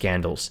major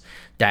scandals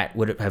that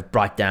would have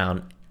brought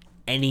down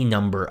any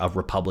number of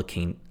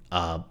Republican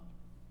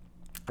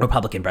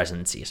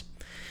presidencies.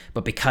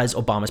 But because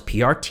Obama's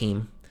PR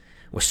team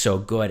was so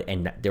good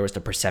and there was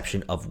the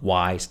perception of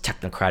wise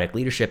technocratic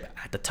leadership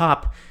at the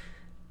top,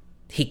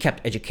 he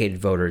kept educated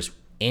voters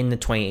in the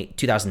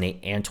 2008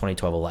 and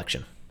 2012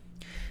 election.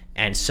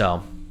 And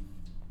so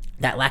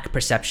that lack of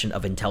perception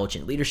of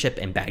intelligent leadership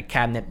and bad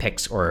cabinet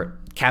picks or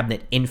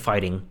cabinet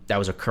infighting that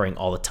was occurring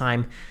all the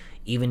time,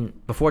 even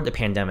before the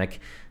pandemic,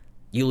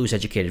 you lose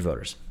educated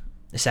voters.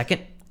 The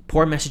second,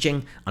 poor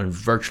messaging on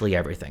virtually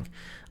everything.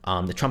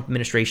 The Trump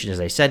administration, as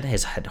I said,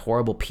 has had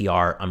horrible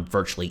PR on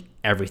virtually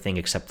everything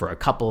except for a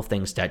couple of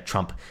things that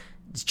Trump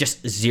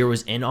just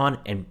zeroes in on,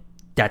 and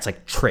that's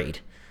like trade.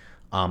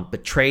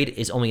 But trade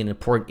is only an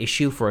important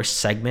issue for a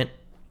segment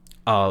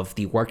of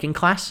the working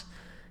class,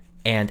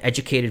 and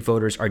educated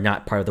voters are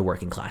not part of the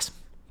working class.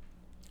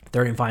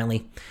 Third and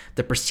finally,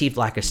 the perceived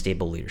lack of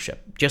stable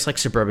leadership. Just like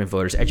suburban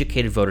voters,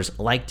 educated voters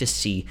like to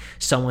see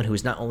someone who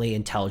is not only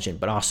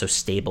intelligent but also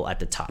stable at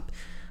the top.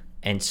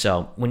 And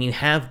so when you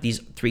have these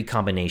 3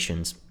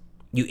 combinations,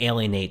 you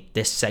alienate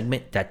this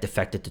segment that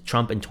defected to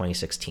Trump in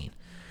 2016.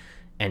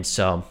 And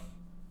so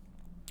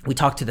we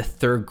talked to the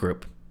third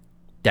group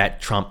that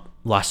Trump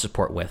lost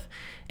support with,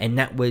 and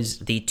that was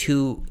the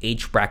 2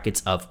 age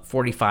brackets of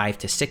 45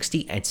 to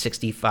 60 and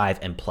 65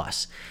 and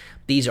plus.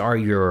 These are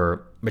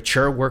your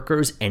mature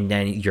workers and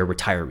then your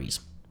retirees.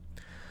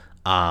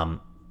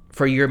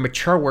 For your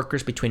mature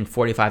workers between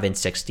 45 and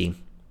 60,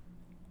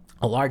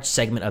 a large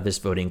segment of this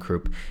voting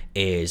group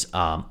is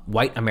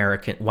white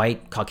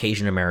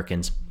Caucasian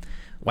Americans,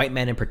 white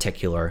men in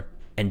particular,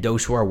 and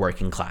those who are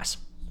working class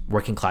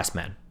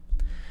men.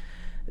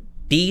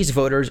 These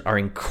voters are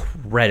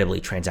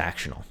incredibly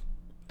transactional.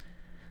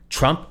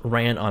 Trump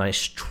ran on a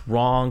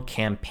strong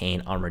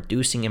campaign on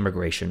reducing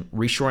immigration,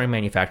 reshoring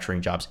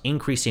manufacturing jobs,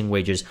 increasing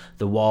wages,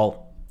 the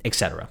wall,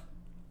 etc.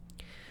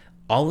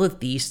 All of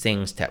these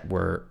things that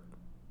were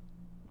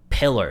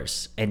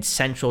pillars and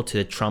central to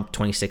the Trump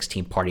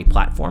 2016 party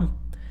platform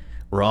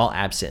were all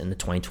absent in the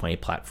 2020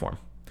 platform.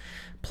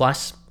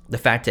 Plus, the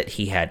fact that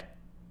he had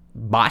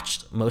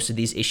botched most of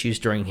these issues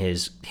during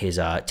his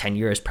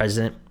tenure as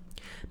president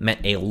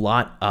meant a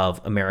lot of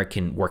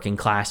American working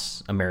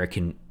class,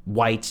 American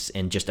whites,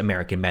 and just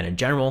American men in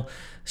general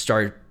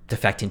started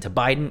defecting to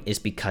Biden is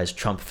because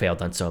Trump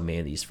failed on so many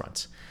of these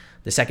fronts.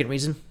 The second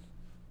reason,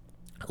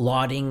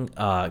 lauding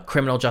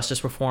criminal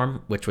justice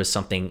reform, which was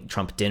something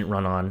Trump didn't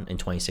run on in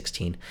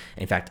 2016.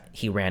 In fact,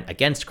 he ran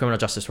against criminal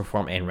justice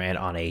reform and ran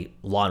on a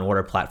law and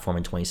order platform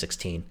in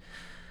 2016.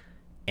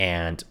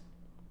 And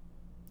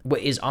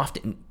what is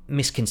often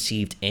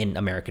misconceived in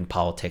American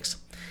politics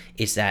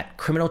is that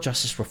criminal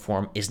justice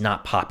reform is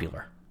not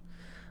popular.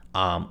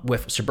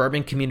 With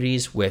suburban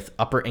communities, with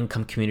upper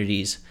income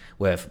communities,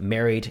 with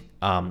married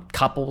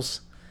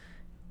couples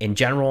in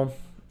general,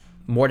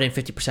 more than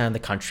 50% of the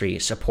country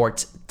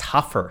supports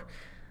tougher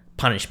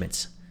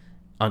punishments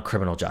on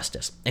criminal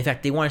justice. In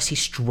fact, they want to see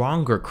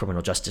stronger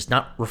criminal justice,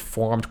 not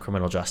reformed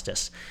criminal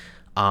justice.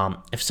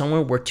 If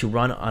someone were to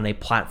run on a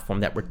platform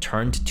that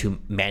returned to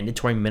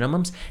mandatory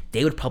minimums,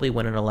 they would probably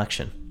win an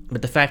election.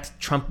 But the fact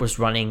Trump was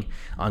running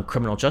on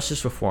criminal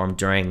justice reform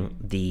during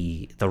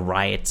the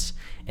riots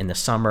in the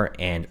summer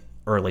and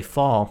early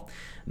fall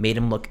made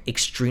him look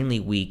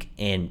extremely weak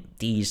in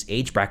these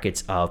age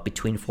brackets of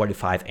between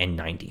 45 and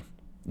 90.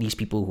 These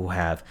people who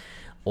have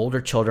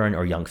older children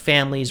or young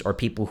families or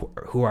people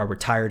who are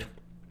retired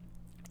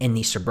in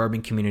these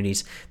suburban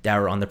communities that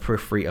are on the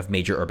periphery of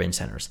major urban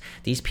centers.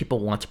 These people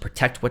want to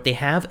protect what they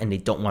have and they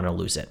don't want to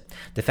lose it.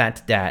 The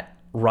fact that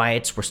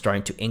riots were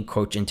starting to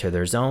encroach into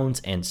their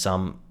zones and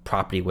some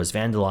property was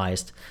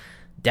vandalized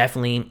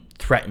definitely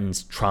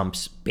threatens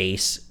Trump's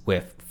base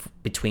with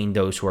between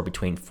those who are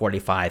between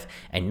 45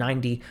 and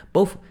 90.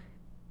 Both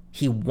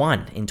he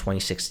won in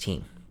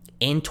 2016.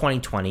 In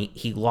 2020,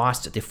 he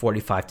lost the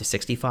 45 to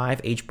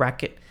 65 age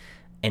bracket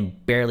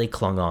and barely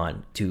clung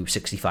on to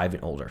 65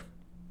 and older.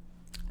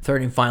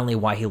 Third and finally,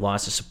 why he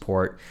lost the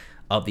support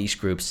of these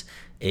groups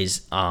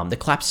is the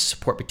collapse of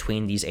support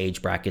between these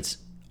age brackets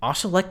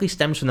also likely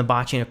stems from the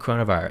botching of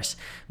coronavirus,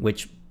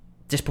 which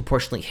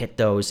disproportionately hit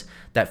those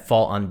that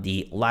fall on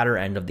the latter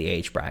end of the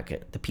age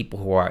bracket, the people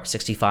who are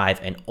 65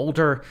 and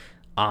older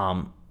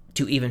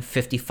to even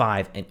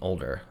 55 and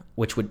older,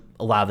 which would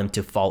allow them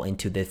to fall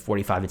into the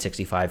 45 and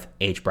 65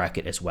 age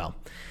bracket as well.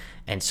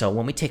 And so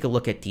when we take a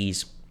look at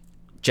these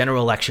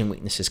general election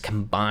weaknesses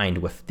combined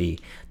with the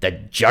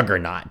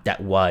juggernaut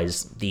that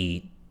was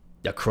the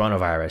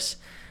coronavirus,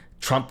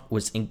 Trump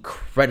was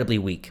incredibly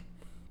weak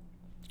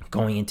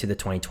going into the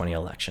 2020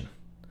 election.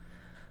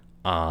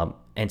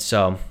 And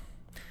so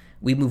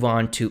we move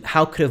on to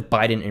how could have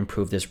Biden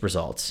improved his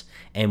results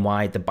and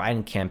why the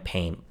Biden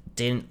campaign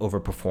didn't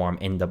overperform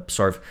in the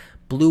sort of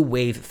blue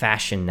wave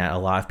fashion that a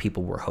lot of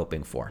people were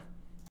hoping for.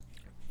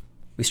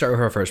 We start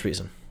with our first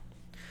reason.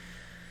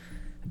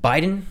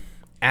 Biden,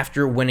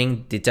 after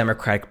winning the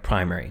Democratic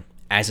primary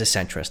as a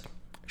centrist,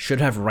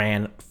 should have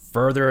ran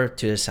further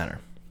to the center.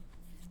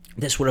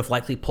 This would have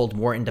likely pulled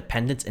more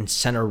independents and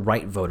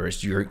center-right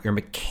voters, your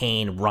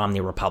McCain,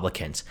 Romney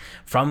Republicans,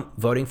 from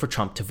voting for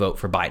Trump to vote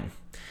for Biden.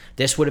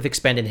 This would have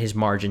expanded his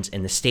margins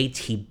in the states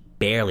he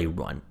barely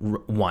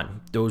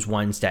won, those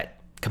ones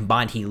that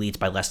combined he leads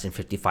by less than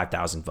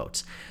 55,000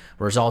 votes,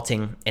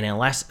 resulting in a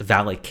less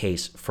valid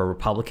case for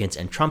Republicans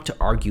and Trump to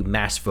argue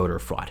mass voter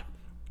fraud.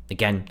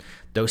 Again,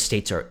 those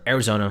states are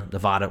Arizona,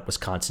 Nevada,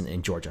 Wisconsin,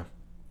 and Georgia.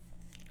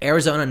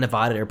 Arizona and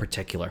Nevada in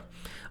particular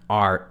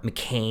are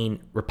McCain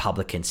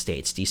Republican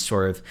states, these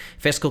sort of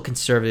fiscal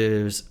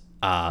conservatives,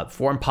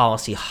 foreign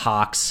policy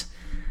hawks,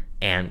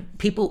 and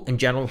people in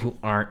general who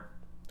aren't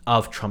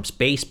of Trump's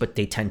base, but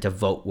they tend to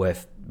vote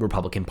with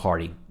Republican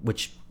Party,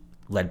 which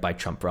led by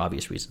Trump for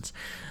obvious reasons.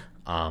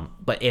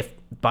 But if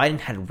Biden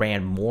had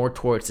ran more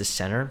towards the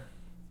center,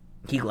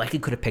 he likely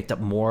could have picked up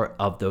more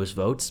of those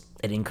votes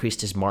and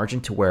increased his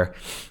margin to where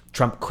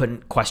Trump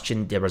couldn't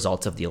question the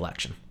results of the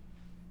election.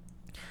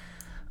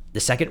 The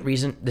second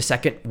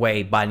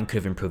way Biden could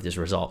have improved his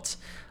results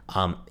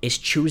is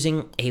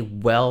choosing a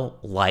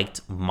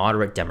well-liked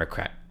moderate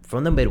Democrat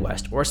from the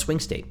Midwest or a swing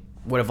state.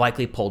 Would have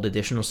likely pulled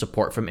additional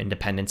support from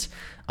independents,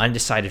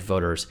 undecided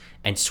voters,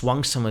 and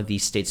swung some of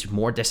these states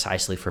more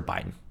decisively for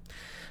Biden.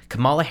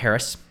 Kamala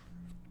Harris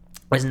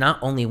was not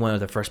only one of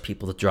the first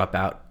people to drop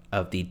out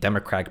of the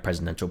Democratic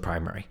presidential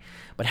primary,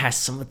 but has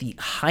some of the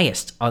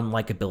highest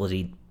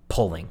unlikability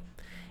polling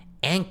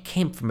and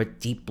came from a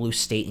deep blue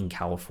state in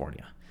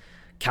California.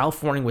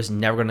 California was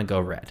never going to go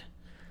red.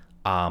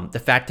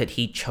 The fact that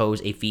he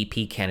chose a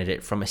VP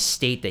candidate from a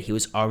state that he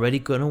was already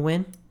going to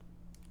win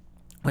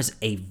was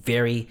a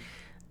very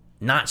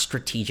not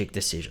strategic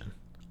decision.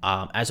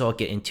 As I'll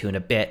get into in a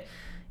bit,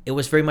 it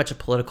was very much a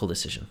political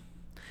decision.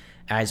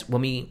 As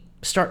when we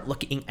start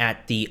looking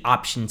at the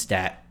options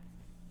that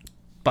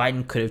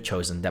Biden could have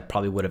chosen that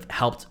probably would have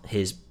helped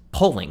his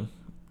polling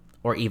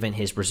or even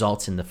his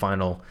results in the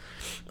final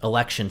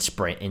election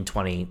sprint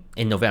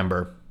in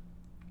November,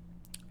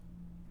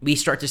 we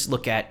start to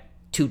look at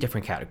two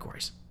different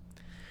categories.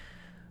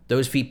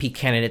 Those VP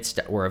candidates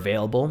that were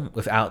available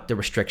without the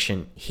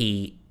restriction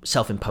he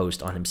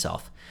self-imposed on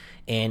himself.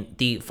 In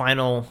the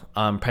final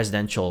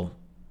presidential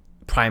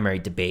primary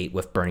debate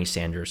with Bernie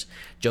Sanders,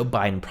 Joe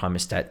Biden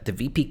promised that the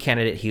VP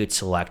candidate he would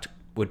select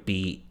would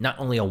be not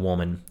only a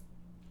woman,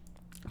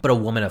 but a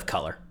woman of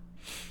color.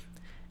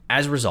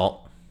 As a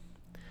result,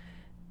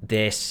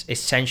 this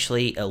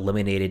essentially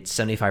eliminated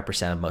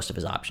 75% of most of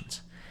his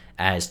options,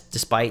 as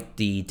despite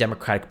the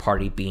Democratic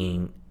Party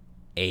being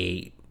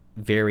a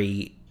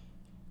very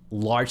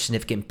large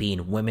significant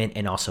being women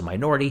and also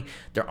minority,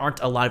 there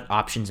aren't a lot of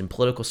options in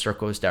political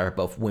circles that are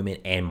both women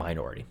and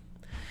minority.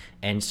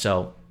 And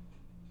so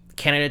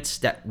candidates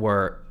that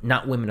were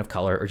not women of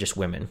color or just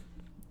women,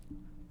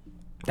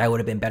 that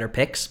would have been better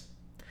picks.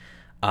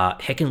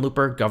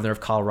 Hickenlooper, governor of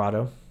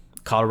Colorado.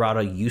 Colorado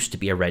used to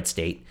be a red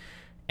state,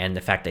 and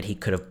the fact that he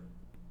could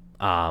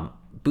have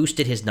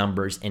boosted his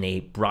numbers in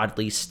a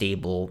broadly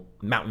stable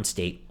mountain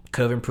state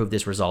could have improved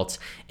his results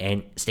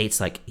in states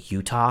like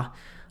Utah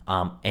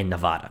and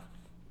Nevada.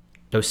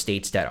 Those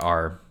states that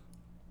are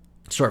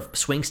sort of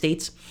swing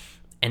states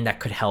and that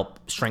could help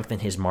strengthen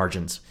his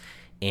margins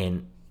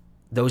in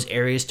those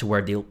areas to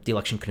where the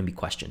election couldn't be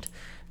questioned.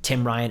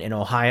 Tim Ryan in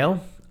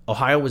Ohio.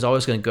 Ohio was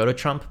always going to go to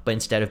Trump, but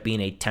instead of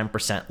being a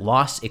 10%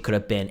 loss, it could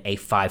have been a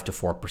 5 to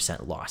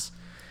 4% loss.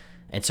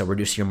 And so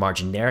reducing your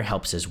margin there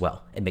helps as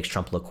well. It makes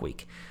Trump look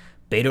weak.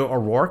 Beto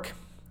O'Rourke,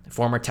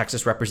 former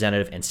Texas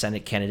representative and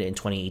Senate candidate in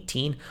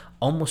 2018,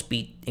 almost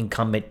beat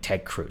incumbent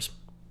Ted Cruz.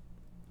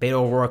 Beto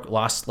O'Rourke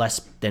lost less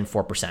than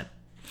 4%.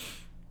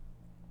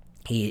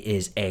 He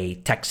is a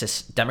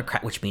Texas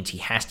Democrat, which means he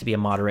has to be a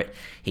moderate.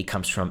 He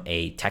comes from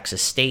a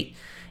Texas state,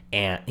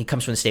 and he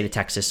comes from the state of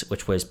Texas,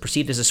 which was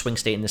perceived as a swing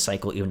state in this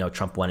cycle, even though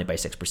Trump won it by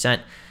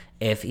 6%.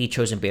 If he'd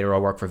chosen Beto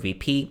O'Rourke for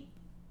VP,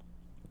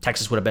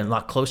 Texas would have been a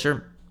lot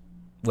closer,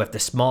 with the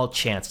small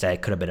chance that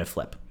it could have been a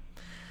flip.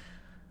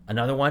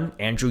 Another one,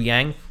 Andrew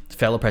Yang,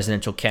 fellow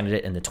presidential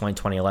candidate in the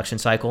 2020 election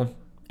cycle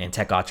and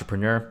tech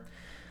entrepreneur.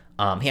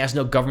 He has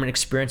no government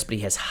experience, but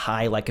he has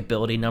high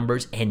likability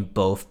numbers in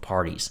both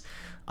parties.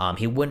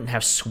 He wouldn't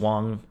have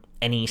swung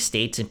any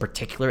states in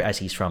particular as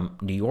he's from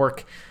New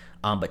York,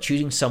 but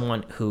choosing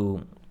someone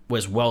who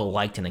was well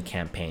liked in the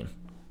campaign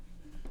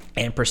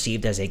and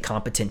perceived as a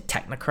competent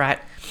technocrat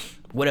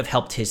would have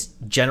helped his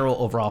general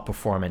overall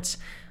performance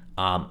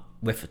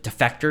with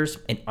defectors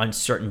and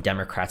uncertain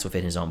Democrats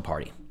within his own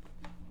party.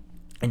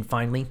 And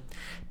finally,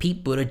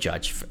 Pete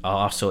Buttigieg,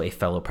 also a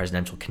fellow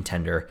presidential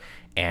contender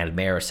and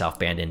mayor of South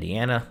Bend,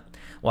 Indiana.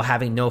 While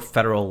having no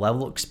federal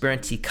level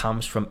experience, he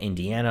comes from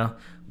Indiana,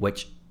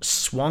 which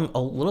swung a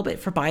little bit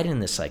for Biden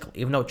in this cycle.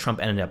 Even though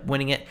Trump ended up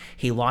winning it,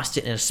 he won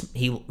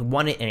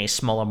it in a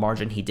smaller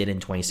margin he did in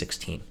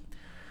 2016.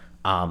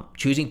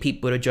 Choosing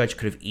Pete Buttigieg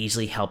could have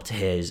easily helped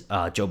his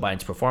Joe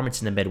Biden's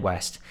performance in the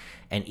Midwest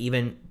and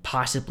even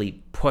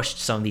possibly pushed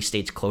some of these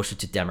states closer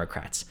to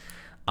Democrats.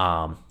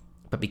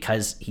 But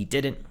because he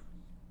didn't,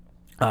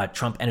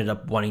 Trump ended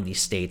up winning these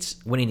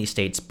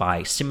states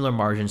by similar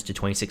margins to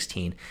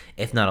 2016,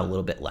 if not a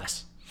little bit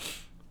less.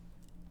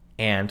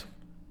 And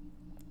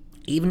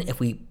even if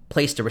we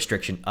placed a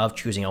restriction of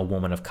choosing a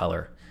woman of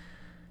color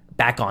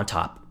back on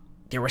top,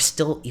 there were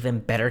still even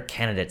better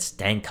candidates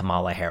than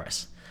Kamala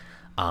Harris.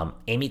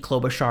 Amy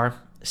Klobuchar,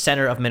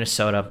 senator of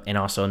Minnesota, and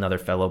also another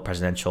fellow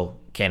presidential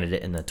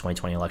candidate in the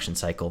 2020 election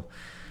cycle.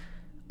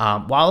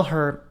 While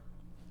her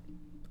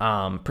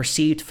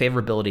perceived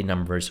favorability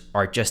numbers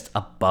are just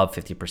above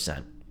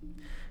 50%,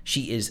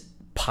 she is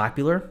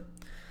popular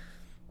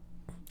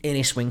in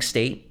a swing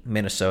state,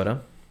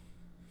 Minnesota,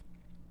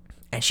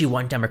 and she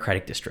won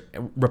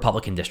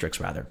Republican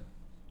districts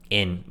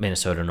in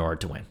Minnesota in order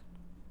to win.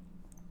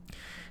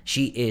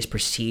 She is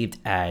perceived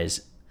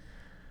as,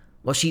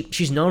 well,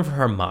 she's known for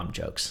her mom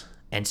jokes,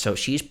 and so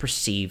she's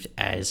perceived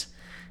as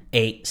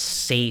a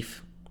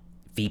safe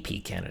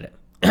VP candidate.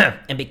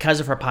 And because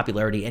of her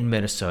popularity in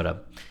Minnesota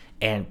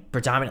and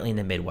predominantly in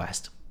the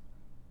Midwest,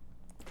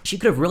 she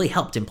could have really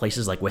helped in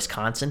places like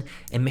Wisconsin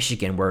and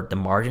Michigan where the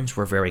margins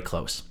were very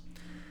close.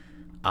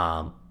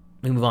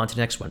 We move on to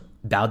the next one.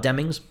 Val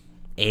Demings,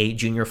 a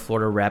junior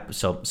Florida rep,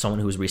 so someone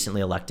who was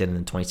recently elected in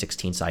the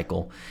 2016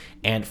 cycle,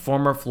 and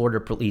former Florida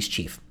police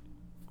chief.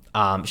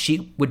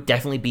 She would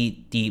definitely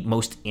be the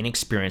most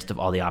inexperienced of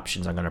all the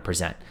options I'm going to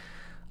present.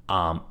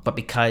 But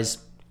because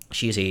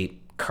she is a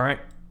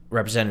current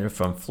representative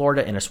from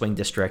Florida in a swing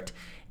district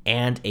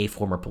and a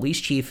former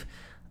police chief,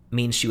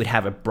 means she would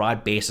have a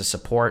broad base of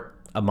support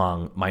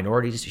among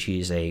minorities.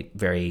 She's a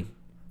very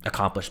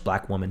accomplished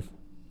black woman.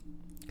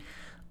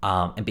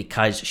 And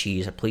because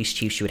she's a police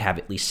chief, she would have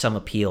at least some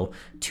appeal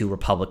to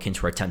Republicans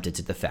who are tempted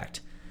to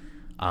defect.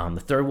 The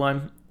third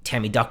one,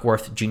 Tammy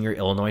Duckworth, junior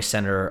Illinois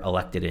senator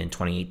elected in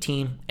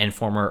 2018 and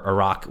former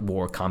Iraq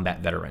War combat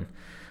veteran.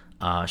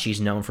 She's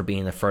known for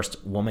being the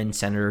first woman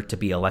senator to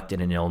be elected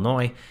in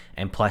Illinois,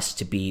 and plus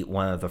to be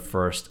one of the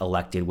first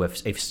elected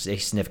with a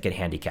significant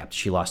handicap.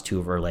 She lost 2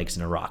 of her legs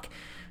in Iraq.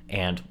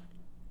 And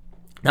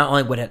not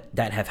only would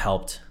that have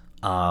helped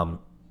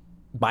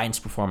Biden's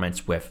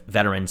performance with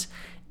veterans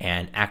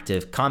and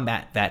active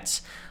combat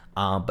vets,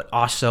 but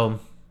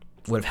also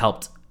would have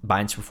helped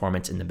Biden's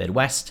performance in the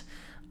Midwest.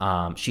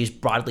 She's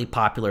broadly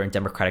popular in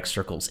Democratic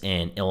circles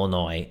in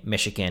Illinois,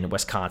 Michigan,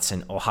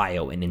 Wisconsin,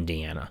 Ohio, and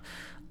Indiana.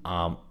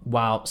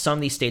 While some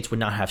of these states would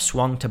not have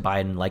swung to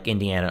Biden like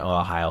Indiana or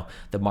Ohio,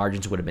 the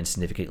margins would have been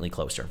significantly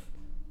closer.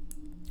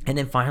 And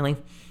then finally,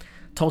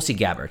 Tulsi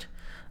Gabbard.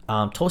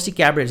 Tulsi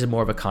Gabbard is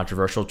more of a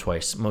controversial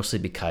choice, mostly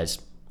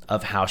because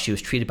of how she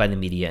was treated by the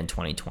media in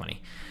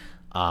 2020.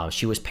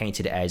 She was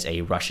painted as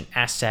a Russian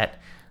asset,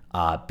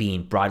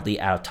 being broadly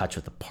out of touch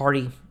with the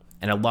party,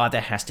 and a lot of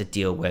that has to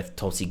deal with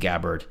Tulsi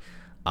Gabbard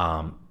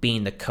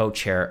being the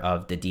co-chair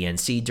of the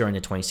DNC during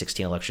the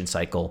 2016 election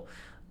cycle,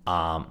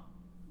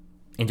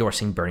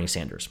 endorsing Bernie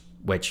Sanders,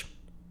 which,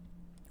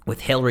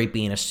 with Hillary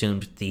being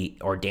assumed the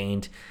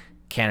ordained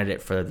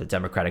candidate for the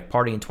Democratic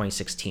Party in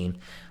 2016,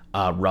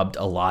 rubbed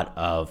a lot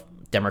of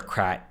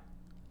Democrat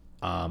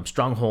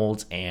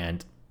strongholds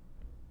and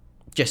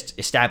just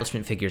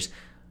establishment figures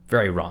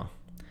very wrong.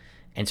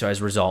 And so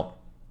as a result,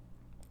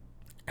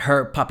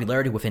 her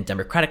popularity within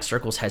Democratic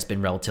circles has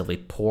been relatively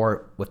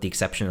poor, with the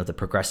exception of the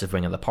progressive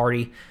wing of the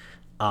party.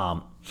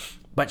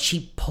 But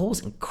she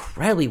polls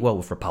incredibly well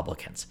with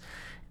Republicans.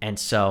 And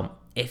so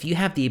if you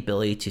have the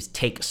ability to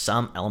take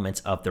some elements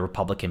of the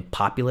Republican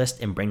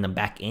populist and bring them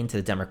back into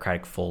the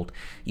Democratic fold,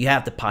 you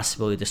have the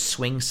possibility to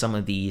swing some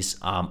of these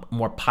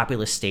more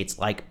populist states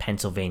like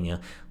Pennsylvania,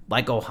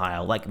 like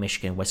Ohio, like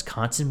Michigan,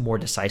 Wisconsin more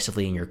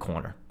decisively in your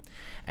corner.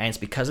 And it's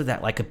because of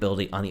that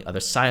likability on the other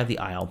side of the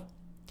aisle.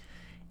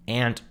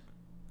 And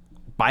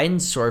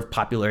Biden's sort of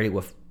popularity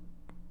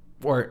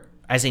or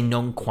as a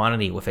known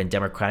quantity within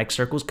Democratic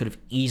circles could have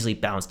easily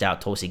balanced out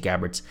Tulsi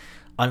Gabbard's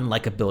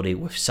unlikability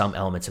with some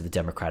elements of the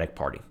Democratic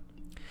Party.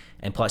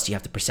 And plus, you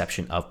have the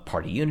perception of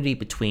party unity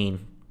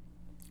between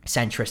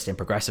centrist and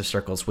progressive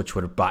circles, which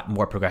would have brought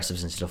more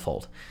progressives into the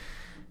fold.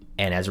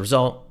 And as a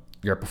result,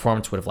 your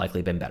performance would have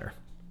likely been better.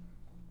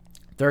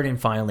 Third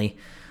and finally,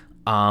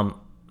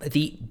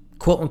 the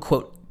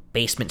quote-unquote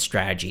basement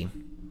strategy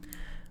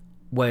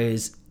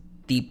was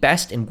the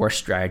best and worst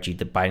strategy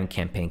the Biden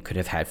campaign could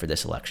have had for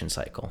this election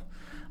cycle.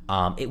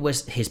 It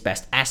was his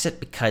best asset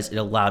because it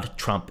allowed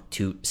Trump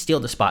to steal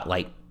the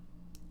spotlight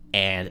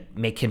and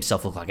make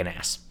himself look like an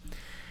ass.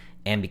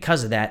 And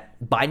because of that,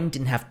 Biden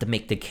didn't have to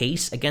make the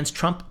case against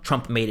Trump.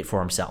 Trump made it for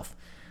himself.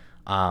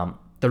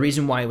 The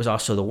reason why it was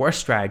also the worst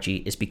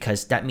strategy is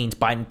because that means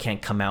Biden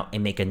can't come out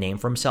and make a name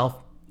for himself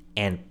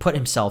and put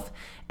himself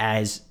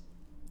as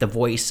the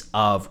voice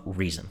of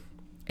reason.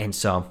 And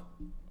so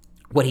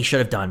what he should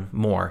have done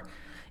more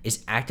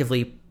is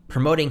actively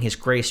promoting his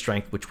greatest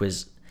strength, which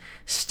was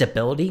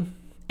stability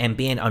and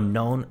being a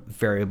known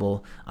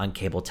variable on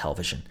cable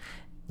television.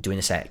 Doing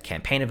this at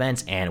campaign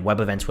events and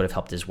web events would have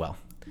helped as well.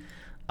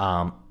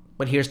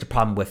 But here's the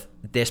problem with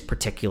this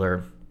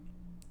particular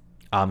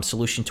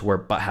solution to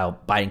how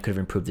Biden could have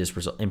improved his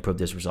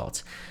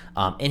results.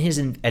 In his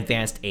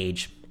advanced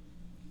age,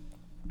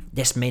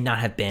 this may not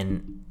have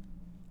been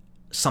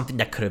something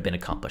that could have been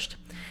accomplished.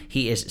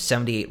 He is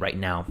 78 right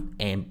now,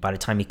 and by the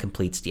time he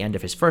completes the end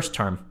of his first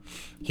term,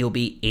 he'll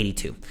be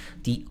 82,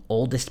 the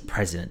oldest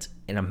president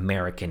in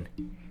American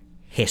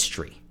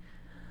history.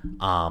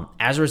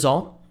 As a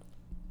result,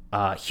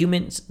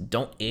 humans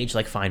don't age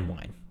like fine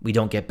wine. We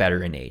don't get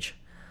better in age.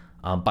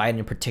 Biden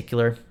in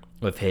particular,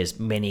 with his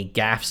many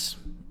gaffes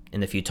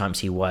in the few times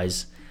he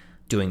was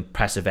doing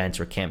press events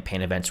or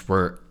campaign events,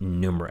 were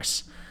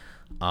numerous.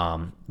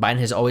 Biden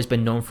has always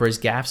been known for his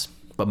gaffes,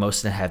 but most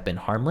of them have been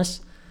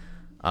harmless,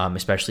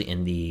 especially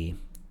in the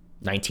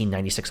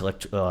 1996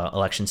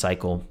 election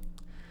cycle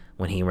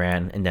when he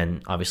ran, and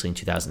then obviously in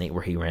 2008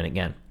 where he ran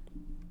again.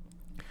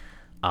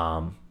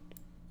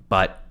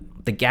 But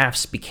the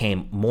gaffes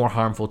became more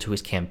harmful to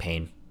his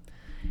campaign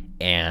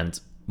and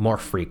more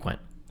frequent.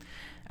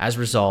 As a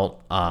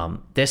result,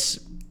 this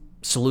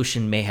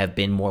solution may have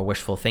been more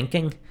wishful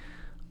thinking,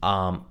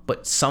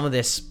 but some of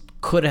this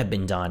could have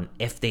been done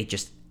if they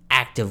just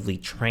actively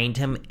trained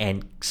him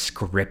and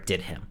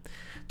scripted him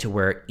to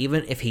where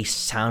even if he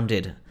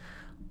sounded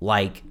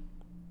like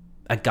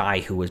a guy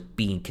who was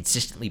being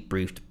consistently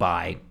briefed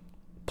by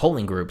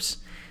polling groups,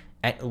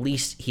 at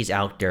least he's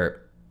out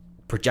there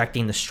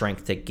projecting the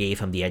strength that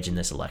gave him the edge in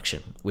this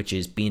election, which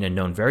is being a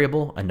known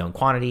variable, a known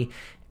quantity,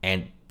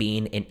 and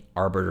being an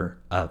arbiter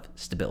of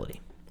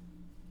stability.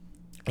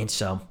 And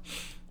so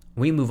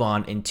we move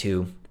on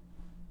into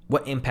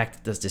what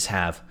impact does this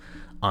have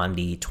on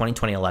the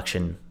 2020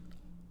 election?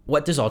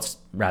 What results,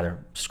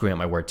 rather, screwing up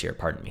my words here,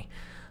 pardon me.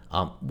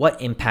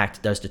 What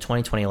impact does the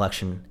 2020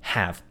 election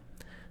have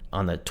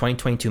on the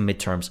 2022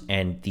 midterms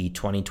and the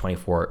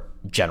 2024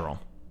 general?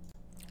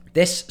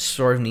 This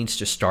sort of needs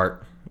to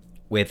start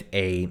with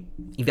a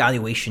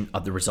evaluation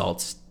of the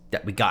results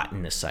that we got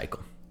in this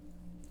cycle.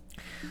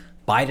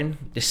 Biden,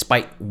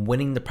 despite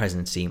winning the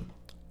presidency,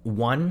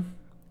 won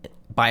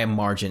by a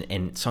margin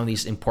in some of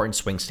these important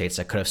swing states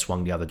that could have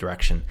swung the other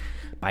direction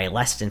by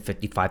less than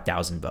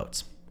 55,000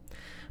 votes.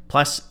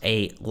 Plus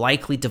a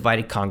likely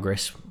divided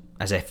Congress,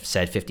 as I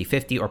said,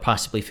 50-50 or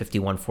possibly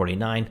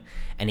 51-49,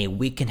 and a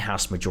weakened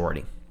House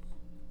majority.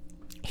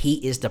 He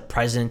is the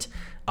president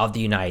of the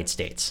United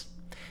States,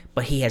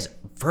 but he has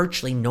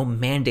virtually no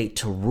mandate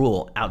to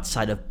rule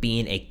outside of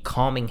being a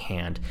calming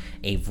hand,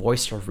 a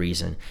voice of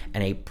reason,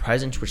 and a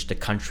presence which the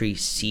country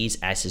sees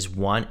as his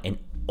one and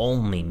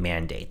only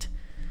mandate,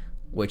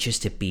 which is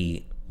to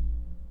be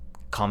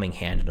calming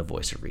hand and a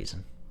voice of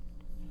reason.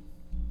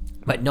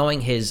 But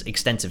knowing his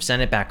extensive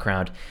Senate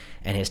background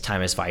and his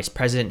time as vice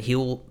president, he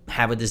will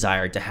have a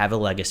desire to have a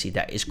legacy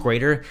that is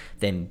greater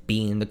than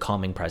being the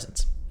calming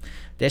presence.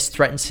 This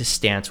threatens his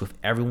stance with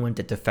everyone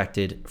that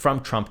defected from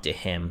Trump to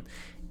him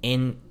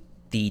in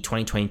the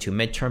 2022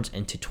 midterms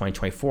into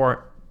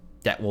 2024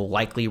 that will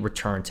likely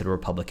return to the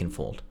Republican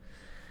fold.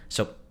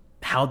 So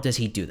how does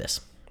he do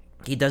this?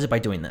 He does it by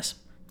doing this.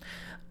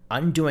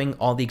 Undoing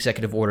all the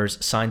executive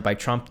orders signed by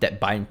Trump that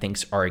Biden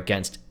thinks are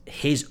against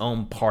his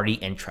own party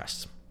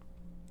interests.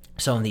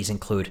 Some of these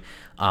include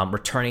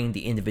returning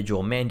the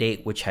individual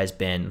mandate, which has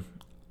been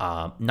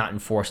not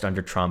enforced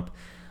under Trump,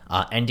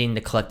 ending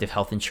the collective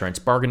health insurance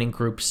bargaining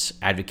groups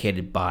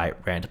advocated by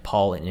Rand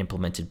Paul and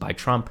implemented by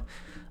Trump,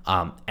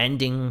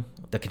 ending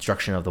the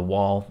construction of the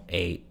wall,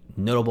 a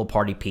notable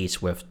party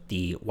piece with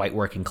the white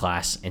working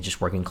class and just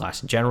working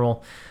class in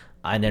general,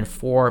 and then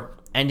 4,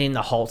 ending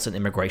the halts in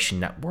immigration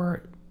that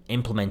were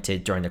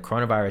implemented during the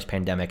coronavirus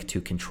pandemic to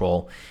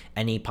control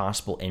any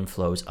possible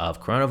inflows of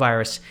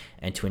coronavirus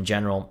and to, in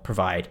general,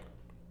 provide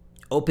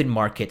open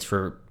markets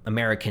for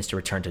Americans to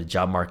return to the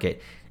job market,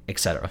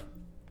 etc.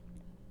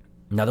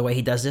 Another way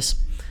he does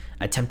this,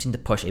 attempting to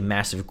push a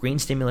massive green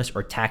stimulus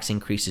or tax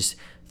increases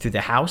through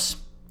the House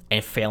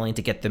and failing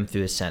to get them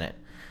through the Senate.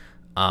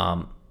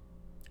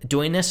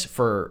 Doing this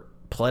for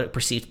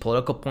perceived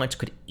political points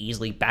could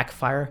easily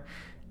backfire,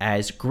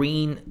 as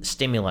green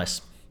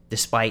stimulus,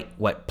 despite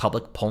what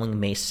public polling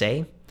may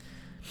say,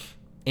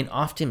 in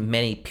often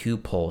many Pew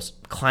polls,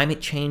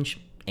 climate change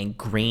and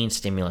green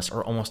stimulus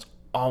are almost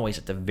always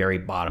at the very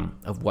bottom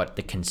of what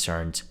the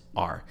concerns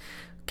are.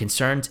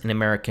 concerns in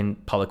American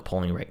public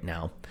polling right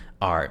now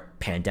are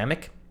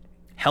pandemic,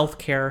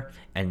 healthcare,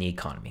 and the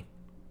economy.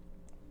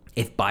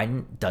 If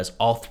Biden does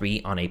all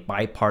three on a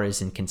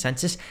bipartisan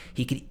consensus,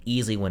 he could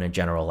easily win a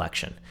general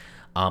election.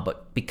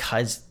 But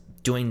because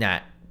doing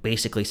that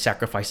basically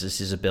sacrifices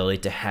his ability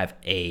to have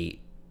a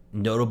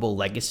notable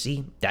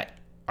legacy that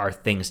are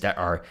things that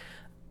are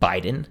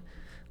Biden,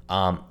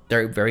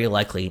 they're very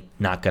likely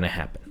not going to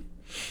happen.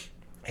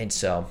 And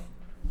so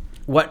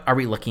what are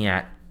we looking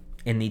at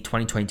in the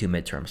 2022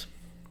 midterms?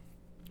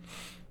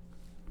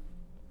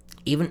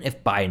 Even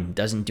if Biden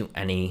doesn't do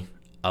any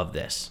of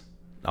this,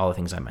 all the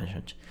things I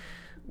mentioned,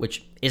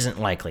 which isn't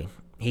likely,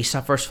 he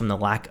suffers from the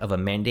lack of a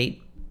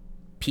mandate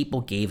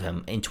people gave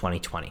him in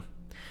 2020.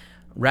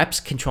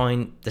 Reps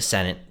controlling the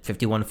Senate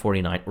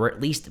 51-49, or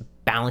at least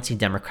balancing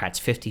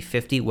Democrats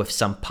 50-50 with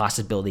some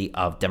possibility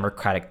of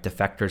Democratic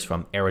defectors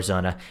from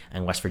Arizona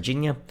and West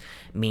Virginia,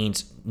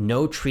 means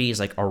no treaties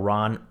like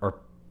Iran or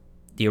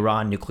the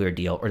Iran nuclear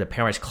deal or the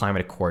Paris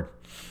Climate Accord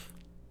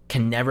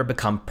can never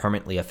become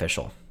permanently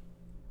official.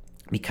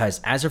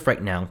 Because as of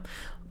right now,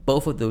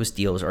 both of those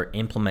deals are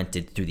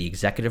implemented through the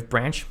executive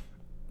branch,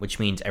 which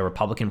means a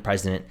Republican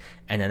president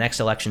and the next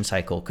election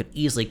cycle could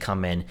easily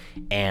come in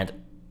and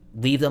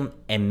leave them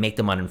and make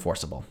them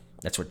unenforceable.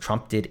 That's what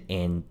Trump did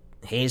in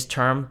his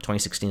term,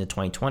 2016 to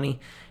 2020,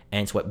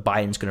 and it's what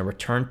Biden's going to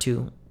return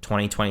to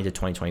 2020 to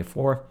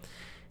 2024.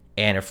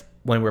 And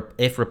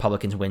if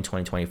Republicans win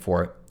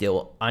 2024, they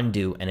will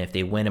undo, and if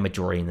they win a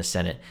majority in the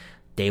Senate,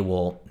 they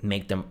will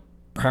make them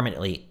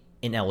permanently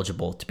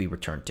ineligible to be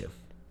returned to.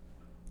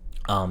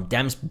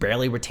 Dems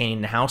barely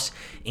retaining the House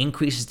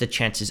increases the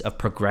chances of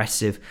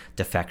progressive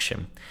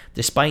defection.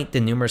 Despite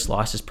the numerous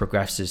losses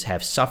progressives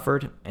have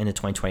suffered in the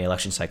 2020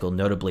 election cycle,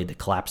 notably the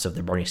collapse of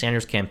the Bernie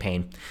Sanders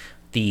campaign,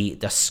 the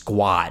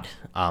squad,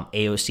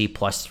 AOC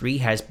plus 3,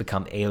 has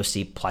become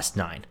AOC plus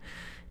 9.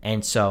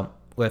 And so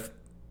with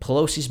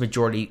Pelosi's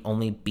majority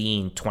only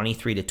being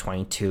 23 to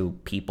 22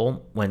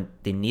 people when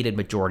the needed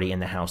majority in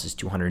the House is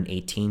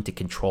 218 to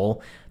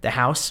control the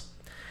House,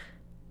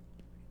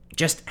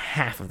 just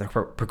half of the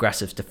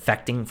progressives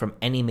defecting from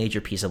any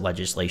major piece of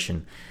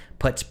legislation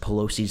puts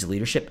Pelosi's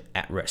leadership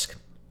at risk,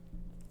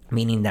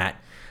 meaning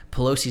that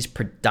Pelosi's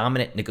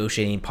predominant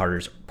negotiating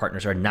partners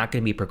are not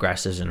going to be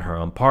progressives in her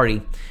own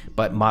party,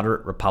 but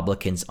moderate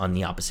Republicans on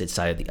the opposite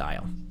side of the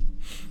aisle.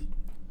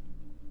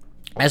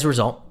 As a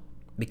result,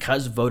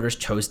 because voters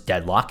chose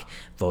deadlock,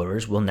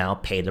 voters will now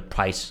pay the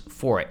price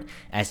for it,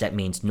 as that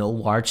means no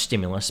large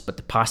stimulus, but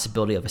the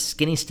possibility of a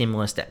skinny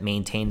stimulus that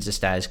maintains the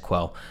status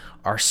quo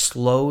or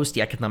slows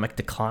the economic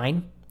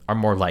decline are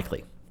more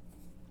likely.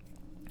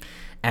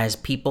 As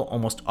people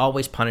almost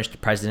always punish the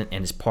president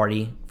and his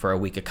party for a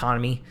weak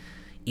economy,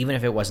 even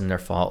if it wasn't their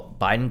fault,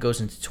 Biden goes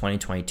into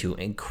 2022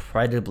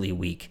 incredibly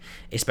weak,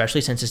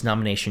 especially since his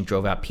nomination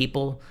drove out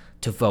people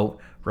to vote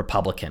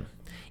Republican,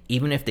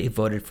 even if they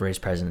voted for his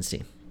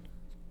presidency.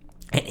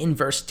 An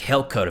inverse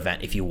tailcoat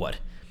event, if you would.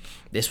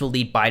 This will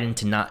lead Biden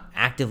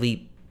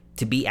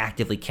to be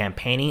actively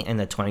campaigning in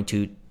the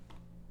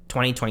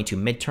 2022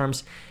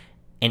 midterms,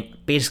 and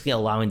basically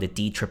allowing the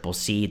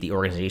DCCC, the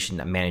organization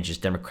that manages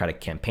Democratic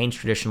campaigns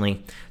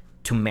traditionally,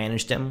 to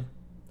manage them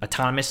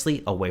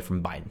autonomously away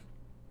from Biden.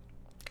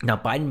 Now,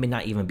 Biden may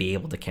not even be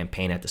able to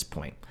campaign at this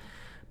point,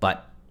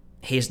 but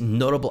his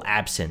notable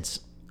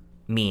absence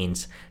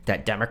means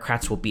that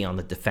Democrats will be on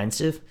the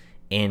defensive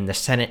in the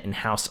Senate and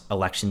House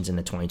elections in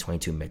the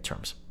 2022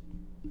 midterms.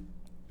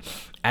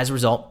 As a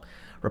result,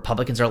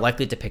 Republicans are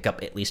likely to pick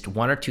up at least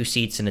one or two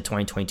seats in the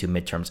 2022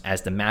 midterms,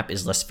 as the map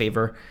is less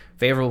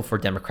favorable for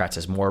Democrats,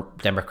 as more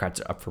Democrats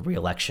are up for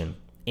re-election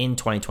in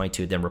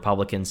 2022 than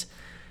Republicans,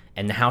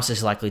 and the House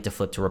is likely to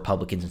flip to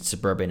Republicans in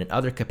suburban and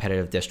other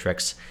competitive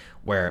districts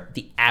where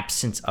the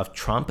absence of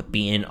Trump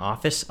being in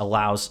office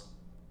allows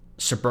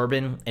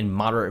suburban and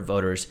moderate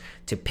voters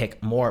to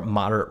pick more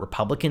moderate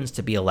Republicans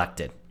to be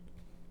elected.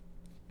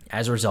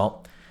 As a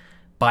result,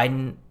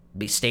 Biden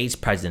stays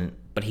president,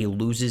 but he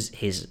loses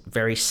his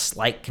very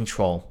slight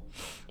control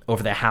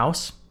over the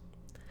House,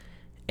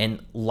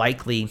 and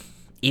likely,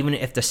 even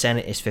if the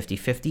Senate is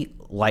 50-50,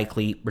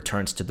 likely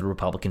returns to the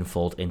Republican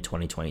fold in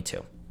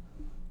 2022.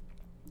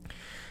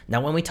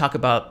 Now, when we talk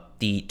about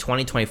the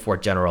 2024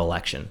 general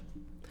election,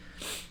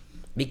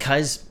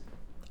 because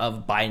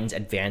of Biden's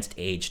advanced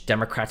age,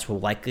 Democrats will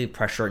likely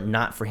pressure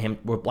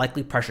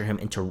him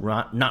into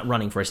not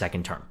running for a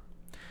second term.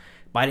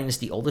 Biden is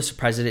the oldest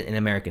president in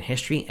American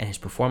history, and his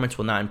performance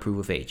will not improve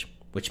with age,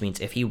 which means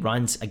if he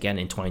runs again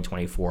in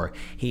 2024,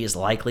 he is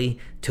likely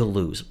to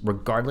lose.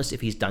 Regardless if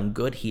he's done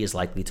good, he is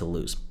likely to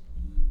lose.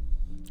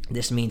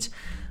 This means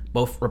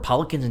both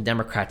Republicans and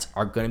Democrats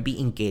are going to be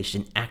engaged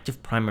in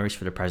active primaries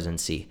for the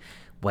presidency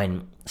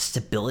when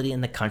stability in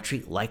the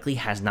country likely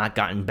has not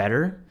gotten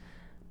better,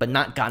 but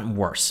not gotten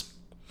worse.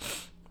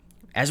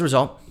 As a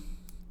result,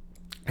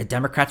 the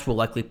Democrats will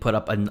likely put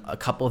up a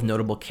couple of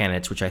notable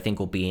candidates, which I think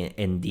will be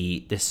in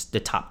the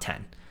top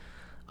 10.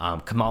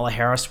 Kamala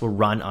Harris will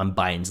run on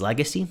Biden's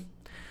legacy,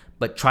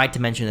 but tried to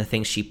mention the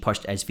things she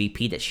pushed as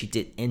VP that she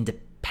did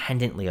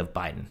independently of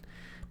Biden,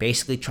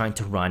 basically trying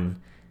to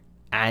run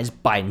as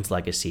Biden's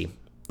legacy,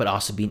 but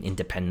also being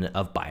independent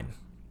of Biden.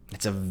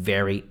 It's a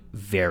very,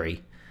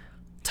 very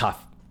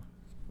tough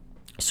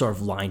sort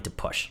of line to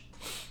push.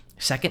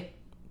 Second,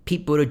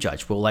 Pete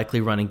Buttigieg will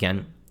likely run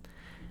again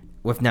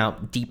with now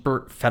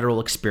deeper federal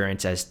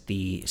experience as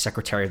the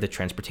Secretary of the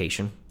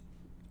Transportation,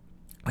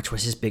 which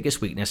was his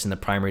biggest weakness in the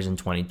primaries in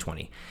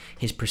 2020,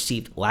 his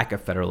perceived lack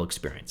of federal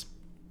experience.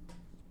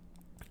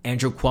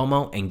 Andrew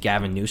Cuomo and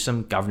Gavin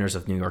Newsom, governors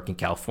of New York and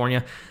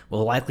California,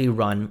 will likely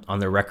run on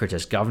their records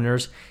as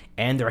governors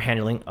and their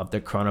handling of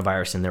the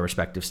coronavirus in their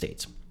respective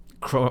states.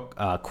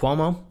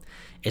 Cuomo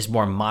is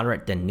more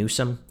moderate than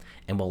Newsom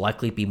and will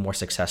likely be more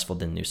successful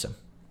than Newsom.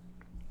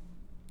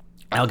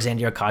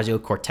 Alexandria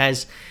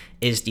Ocasio-Cortez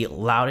is the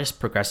loudest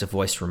progressive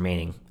voice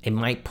remaining and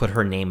might put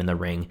her name in the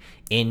ring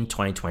in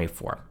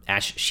 2024,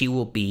 as she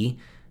will be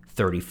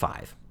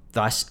 35,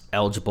 thus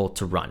eligible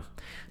to run.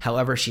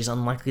 However, she's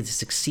unlikely to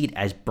succeed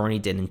as Bernie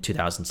did in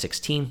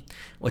 2016,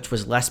 which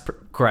was less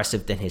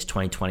progressive than his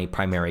 2020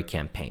 primary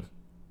campaign.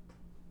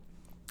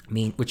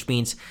 Which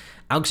means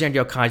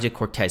Alexandria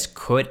Ocasio-Cortez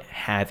could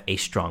have a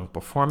strong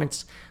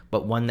performance,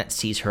 but one that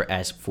sees her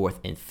as fourth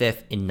and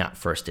fifth and not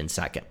first and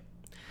second.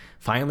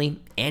 Finally,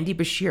 Andy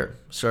Beshear,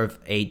 sort of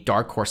a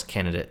dark horse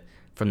candidate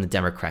from the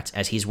Democrats,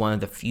 as he's one of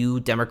the few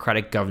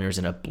Democratic governors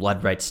in a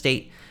blood red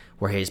state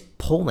where his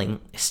polling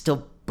is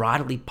still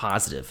broadly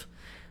positive,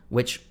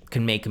 which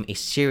can make him a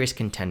serious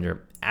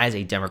contender as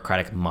a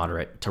Democratic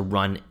moderate to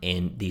run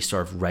in these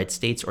sort of red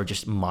states or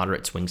just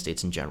moderate swing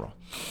states in general.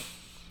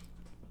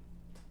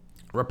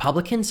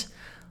 Republicans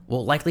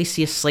will likely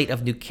see a slate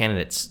of new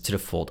candidates to the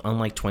fold,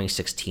 unlike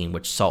 2016,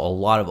 which saw a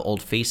lot of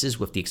old faces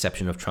with the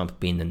exception of Trump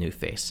being the new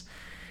face.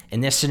 In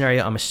this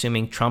scenario, I'm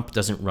assuming Trump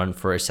doesn't run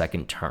for a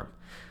second term.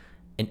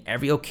 In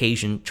every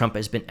occasion, Trump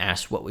has been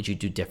asked, what would you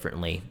do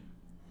differently?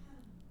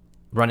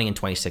 Running in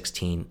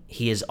 2016,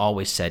 he has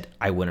always said,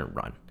 I wouldn't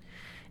run.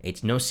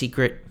 It's no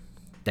secret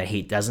that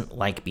he doesn't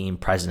like being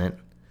president.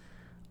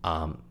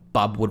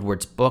 Bob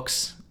Woodward's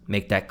books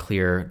make that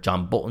clear.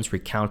 John Bolton's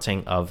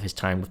recounting of his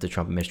time with the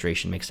Trump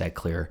administration makes that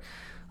clear.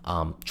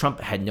 Trump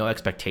had no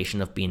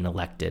expectation of being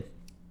elected,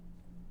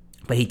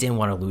 but he didn't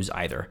want to lose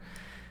either.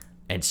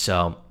 And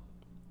so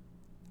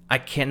I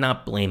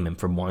cannot blame him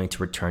for wanting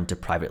to return to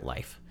private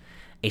life.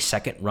 A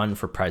second run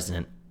for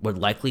president would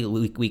likely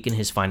weaken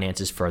his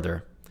finances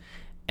further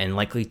and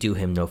likely do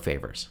him no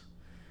favors.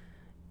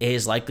 It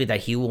is likely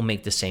that he will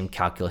make the same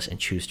calculus and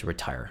choose to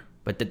retire,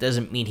 but that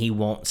doesn't mean he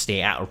won't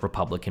stay out of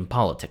Republican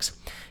politics.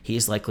 He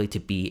is likely to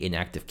be an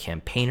active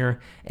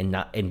campaigner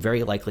and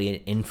very likely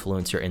an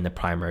influencer in the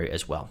primary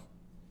as well.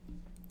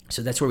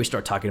 So that's where we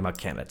start talking about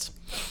candidates.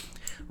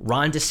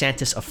 Ron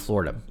DeSantis of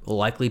Florida will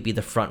likely be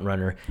the front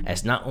runner,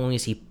 as not only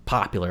is he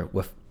popular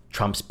with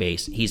Trump's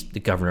base, he's the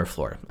governor of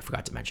Florida, I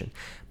forgot to mention,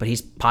 but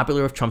he's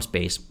popular with Trump's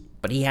base,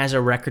 but he has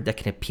a record that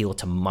can appeal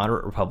to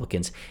moderate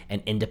Republicans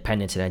and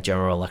independents in that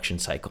general election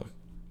cycle.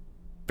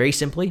 Very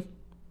simply,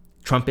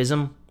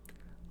 Trumpism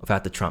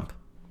without the Trump.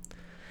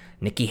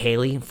 Nikki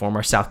Haley,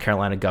 former South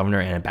Carolina governor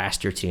and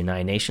ambassador to the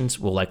United Nations,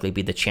 will likely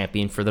be the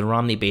champion for the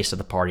Romney base of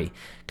the party,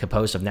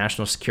 composed of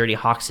national security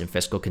hawks and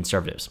fiscal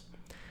conservatives.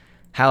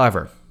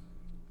 However,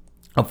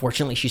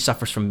 unfortunately, she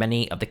suffers from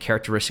many of the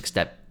characteristics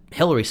that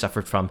Hillary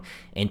suffered from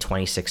in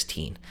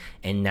 2016,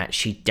 in that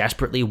she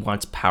desperately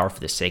wants power for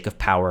the sake of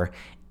power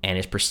and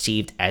is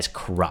perceived as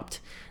corrupt.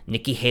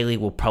 Nikki Haley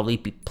will probably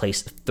be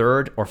placed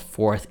third or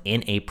fourth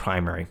in a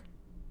primary,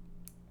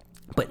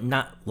 but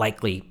not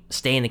likely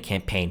stay in the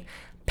campaign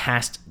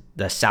past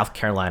the South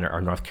Carolina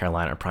or North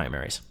Carolina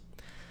primaries.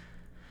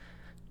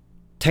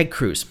 Ted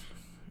Cruz,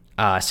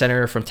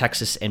 senator from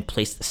Texas and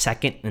placed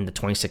second in the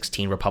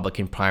 2016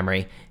 Republican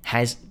primary,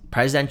 has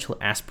presidential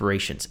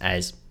aspirations,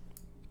 as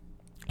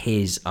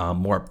his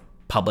more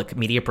public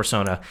media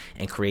persona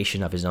and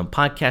creation of his own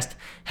podcast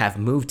have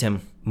moved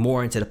him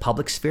more into the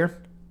public sphere.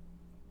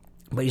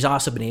 But he's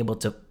also been able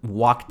to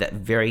walk that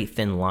very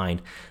thin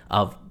line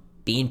of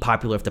being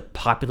popular with the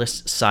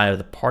populist side of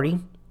the party,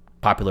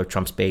 popular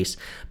Trump's base,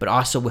 but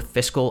also with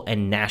fiscal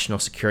and national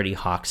security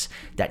hawks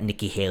that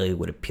Nikki Haley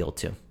would appeal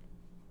to.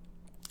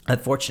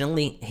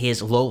 Unfortunately,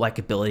 his low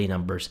likability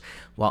numbers,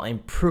 while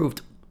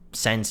improved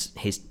since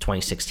his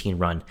 2016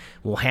 run,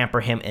 will hamper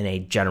him in a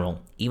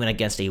general, even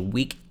against a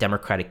weak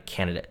Democratic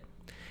candidate.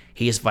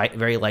 He is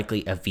very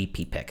likely a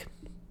VP pick.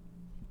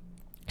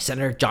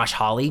 Senator Josh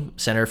Hawley,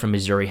 senator from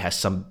Missouri, has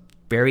some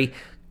very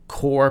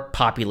core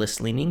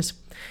populist leanings,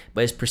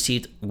 but is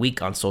perceived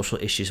weak on social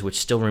issues which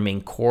still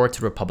remain core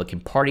to the Republican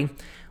Party,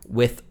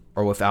 with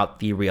or without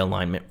the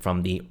realignment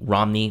from the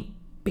Romney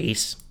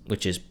base,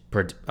 which is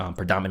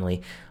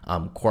predominantly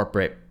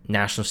corporate,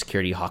 national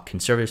security hawk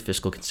conservatives,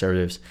 fiscal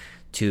conservatives,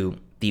 to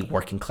the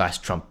working class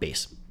Trump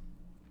base.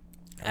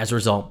 As a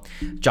result,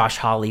 Josh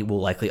Hawley will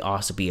likely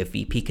also be a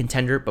VP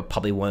contender, but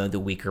probably one of the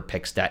weaker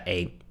picks that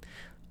a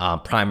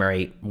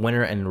primary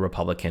winner in the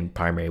Republican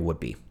primary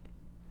would be.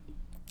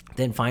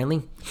 Then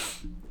finally,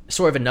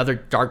 sort of another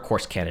dark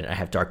horse candidate. I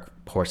have dark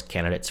horse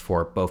candidates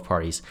for both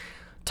parties.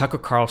 Tucker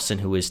Carlson,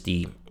 who is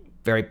the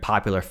very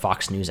popular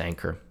Fox News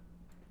anchor,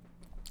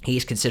 He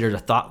is considered a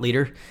thought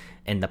leader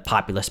in the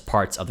populist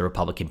parts of the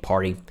Republican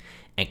Party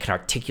and can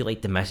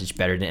articulate the message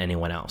better than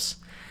anyone else.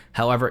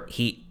 However,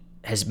 he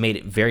has made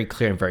it very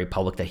clear and very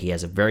public that he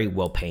has a very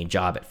well-paying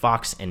job at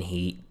Fox, and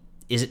he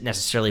isn't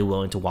necessarily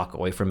willing to walk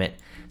away from it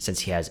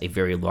since he has a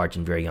very large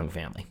and very young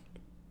family.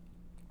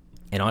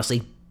 And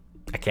honestly,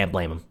 I can't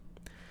blame him.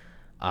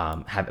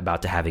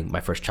 About to having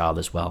my first child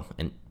as well,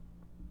 and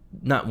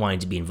not wanting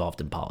to be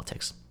involved in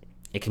politics.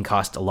 It can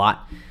cost a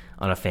lot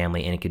on a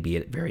family, and it could be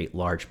a very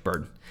large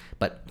burden.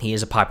 But he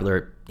is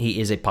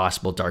a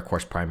possible dark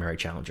horse primary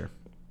challenger.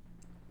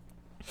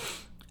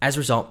 As a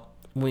result,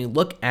 when we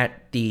look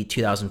at the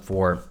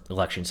 2004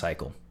 election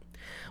cycle,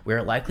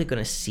 we're likely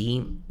going to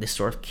see this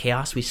sort of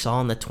chaos we saw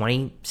in the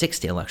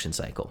 2016 election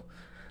cycle,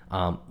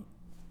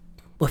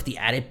 with the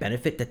added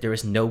benefit that there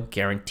is no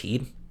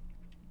guaranteed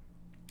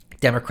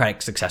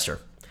Democratic successor.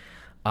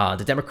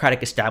 The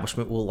Democratic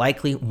establishment will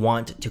likely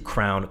want to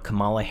crown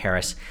Kamala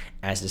Harris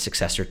as the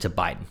successor to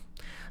Biden.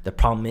 The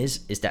problem is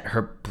that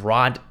her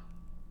broad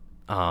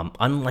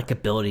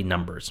unlikability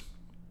numbers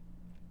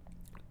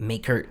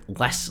make her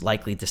less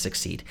likely to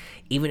succeed,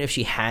 even if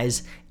she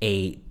has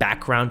a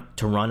background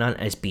to run on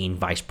as being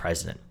vice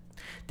president.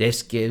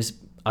 This gives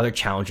other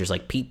challengers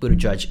like Pete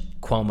Buttigieg,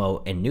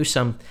 Cuomo, and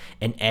Newsom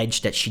an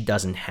edge that she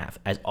doesn't have,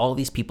 as all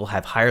these people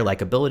have higher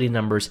likability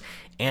numbers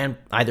and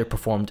either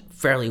performed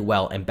fairly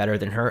well and better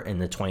than her in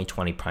the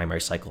 2020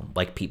 primary cycle,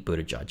 like Pete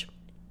Buttigieg.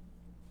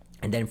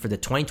 And then for the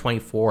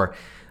 2024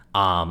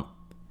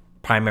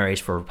 primaries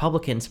for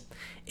Republicans,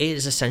 it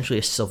is essentially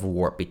a civil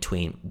war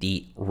between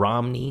the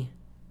Romney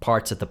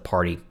parts of the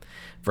party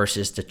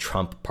versus the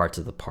Trump parts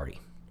of the party.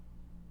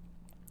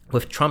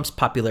 With Trump's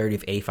popularity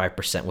of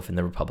 85% within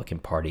the Republican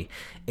Party,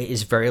 it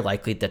is very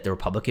likely that the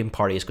Republican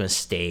Party is going to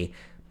stay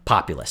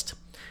populist.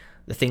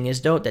 The thing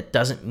is, though, that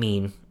doesn't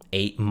mean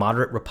a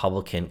moderate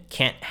Republican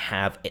can't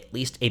have at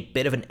least a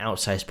bit of an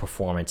outsized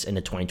performance in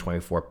the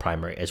 2024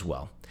 primary as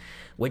well,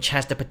 which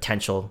has the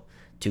potential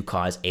to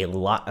cause a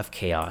lot of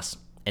chaos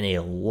and a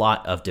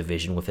lot of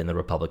division within the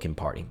Republican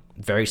Party,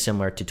 very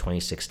similar to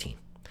 2016.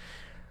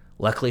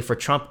 Luckily for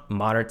Trump,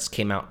 moderates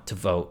came out to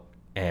vote,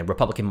 and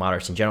Republican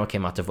moderates in general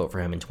came out to vote for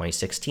him in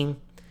 2016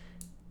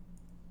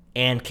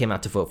 and came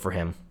out to vote for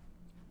him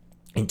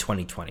in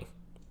 2020,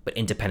 but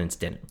independents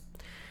didn't.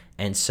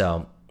 And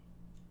so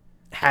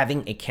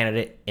having a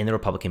candidate in the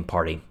Republican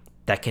Party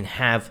that can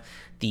have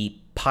the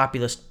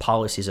populist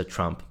policies of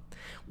Trump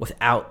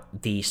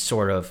without the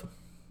sort of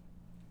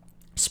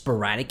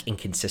sporadic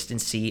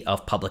inconsistency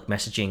of public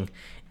messaging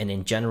and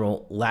in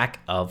general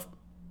lack of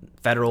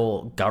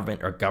federal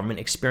government or government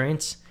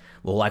experience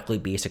will likely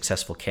be a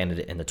successful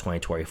candidate in the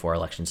 2024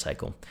 election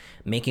cycle,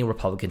 making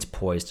Republicans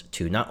poised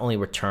to not only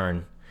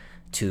return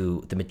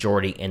to the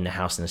majority in the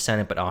House and the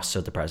Senate, but also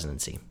the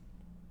presidency.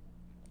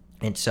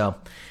 And so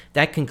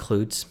that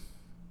concludes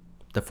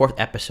the fourth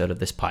episode of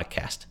this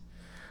podcast.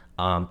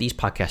 These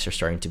podcasts are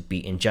starting to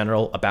be, in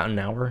general, about an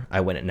hour.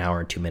 I went an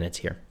hour and 2 minutes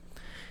here.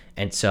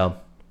 And so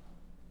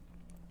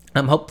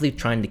I'm hopefully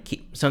trying to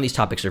keep, some of these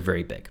topics are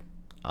very big.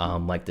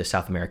 Like the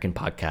South American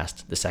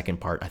podcast, the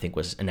second part, I think,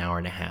 was an hour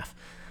and a half.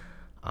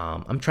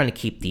 I'm trying to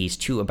keep these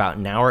to about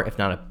an hour, if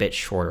not a bit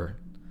shorter,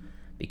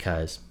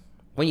 because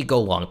when you go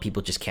long,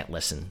 people just can't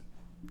listen.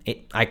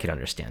 I can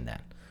understand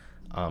that.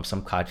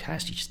 Some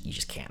podcasts you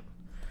just can't.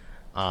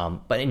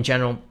 But in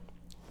general,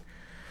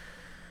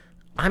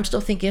 I'm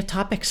still thinking of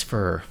topics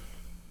for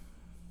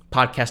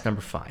podcast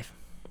number 5,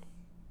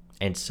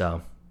 and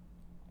so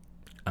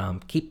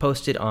keep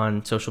posted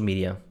on social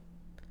media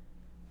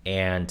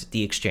and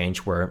the exchange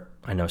where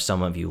I know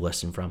some of you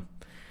listen from.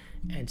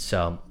 And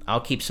so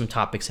I'll keep some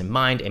topics in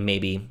mind, and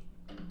maybe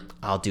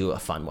I'll do a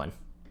fun one,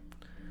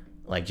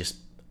 like just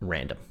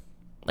random,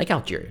 like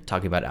Algeria,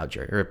 talking about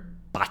Algeria, or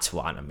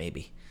Botswana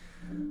maybe,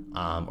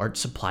 or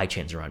supply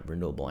chains around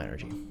renewable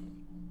energy.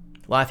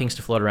 A lot of things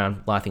to float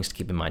around, a lot of things to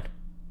keep in mind.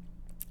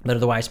 But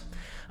otherwise,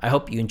 I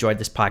hope you enjoyed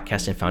this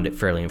podcast and found it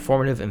fairly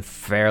informative and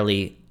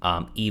fairly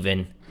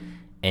even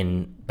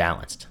and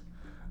balanced.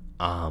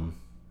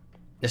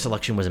 This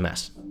election was a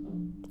mess,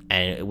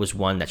 and it was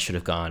one that should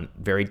have gone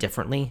very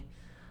differently.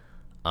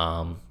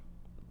 But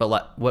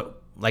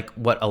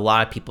what a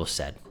lot of people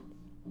said,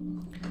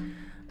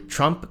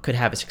 Trump could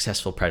have a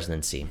successful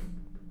presidency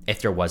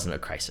if there wasn't a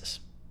crisis.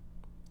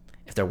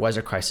 If there was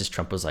a crisis,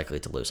 Trump was likely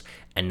to lose,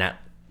 and that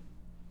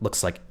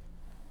looks like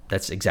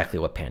that's exactly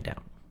what panned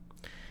out.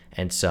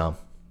 And so,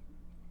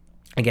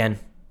 again,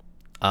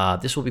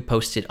 this will be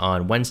posted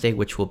on Wednesday,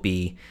 which will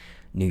be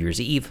New Year's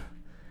Eve.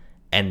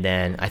 And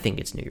then I think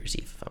it's New Year's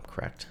Eve, if I'm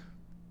correct.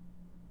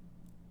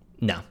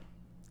 No,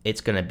 it's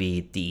going to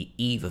be the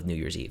eve of New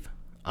Year's Eve.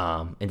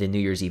 And then New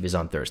Year's Eve is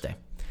on Thursday.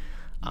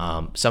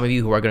 Some of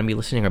you who are going to be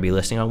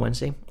listening on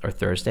Wednesday or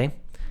Thursday.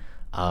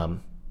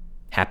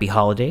 Happy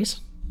holidays.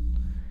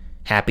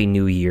 Happy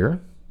New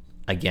Year.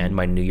 Again,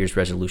 my New Year's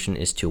resolution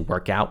is to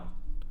work out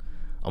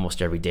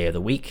almost every day of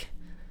the week.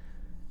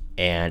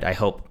 And I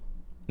hope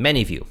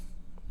many of you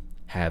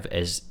have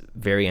as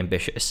very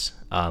ambitious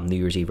New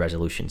Year's Eve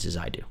resolutions as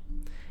I do.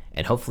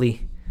 And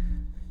hopefully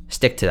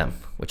stick to them,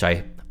 which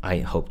I I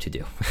hope to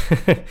do.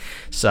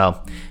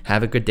 So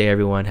have a good day,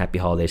 everyone. Happy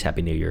holidays,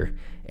 happy new year,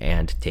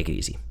 and take it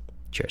easy.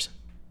 Cheers.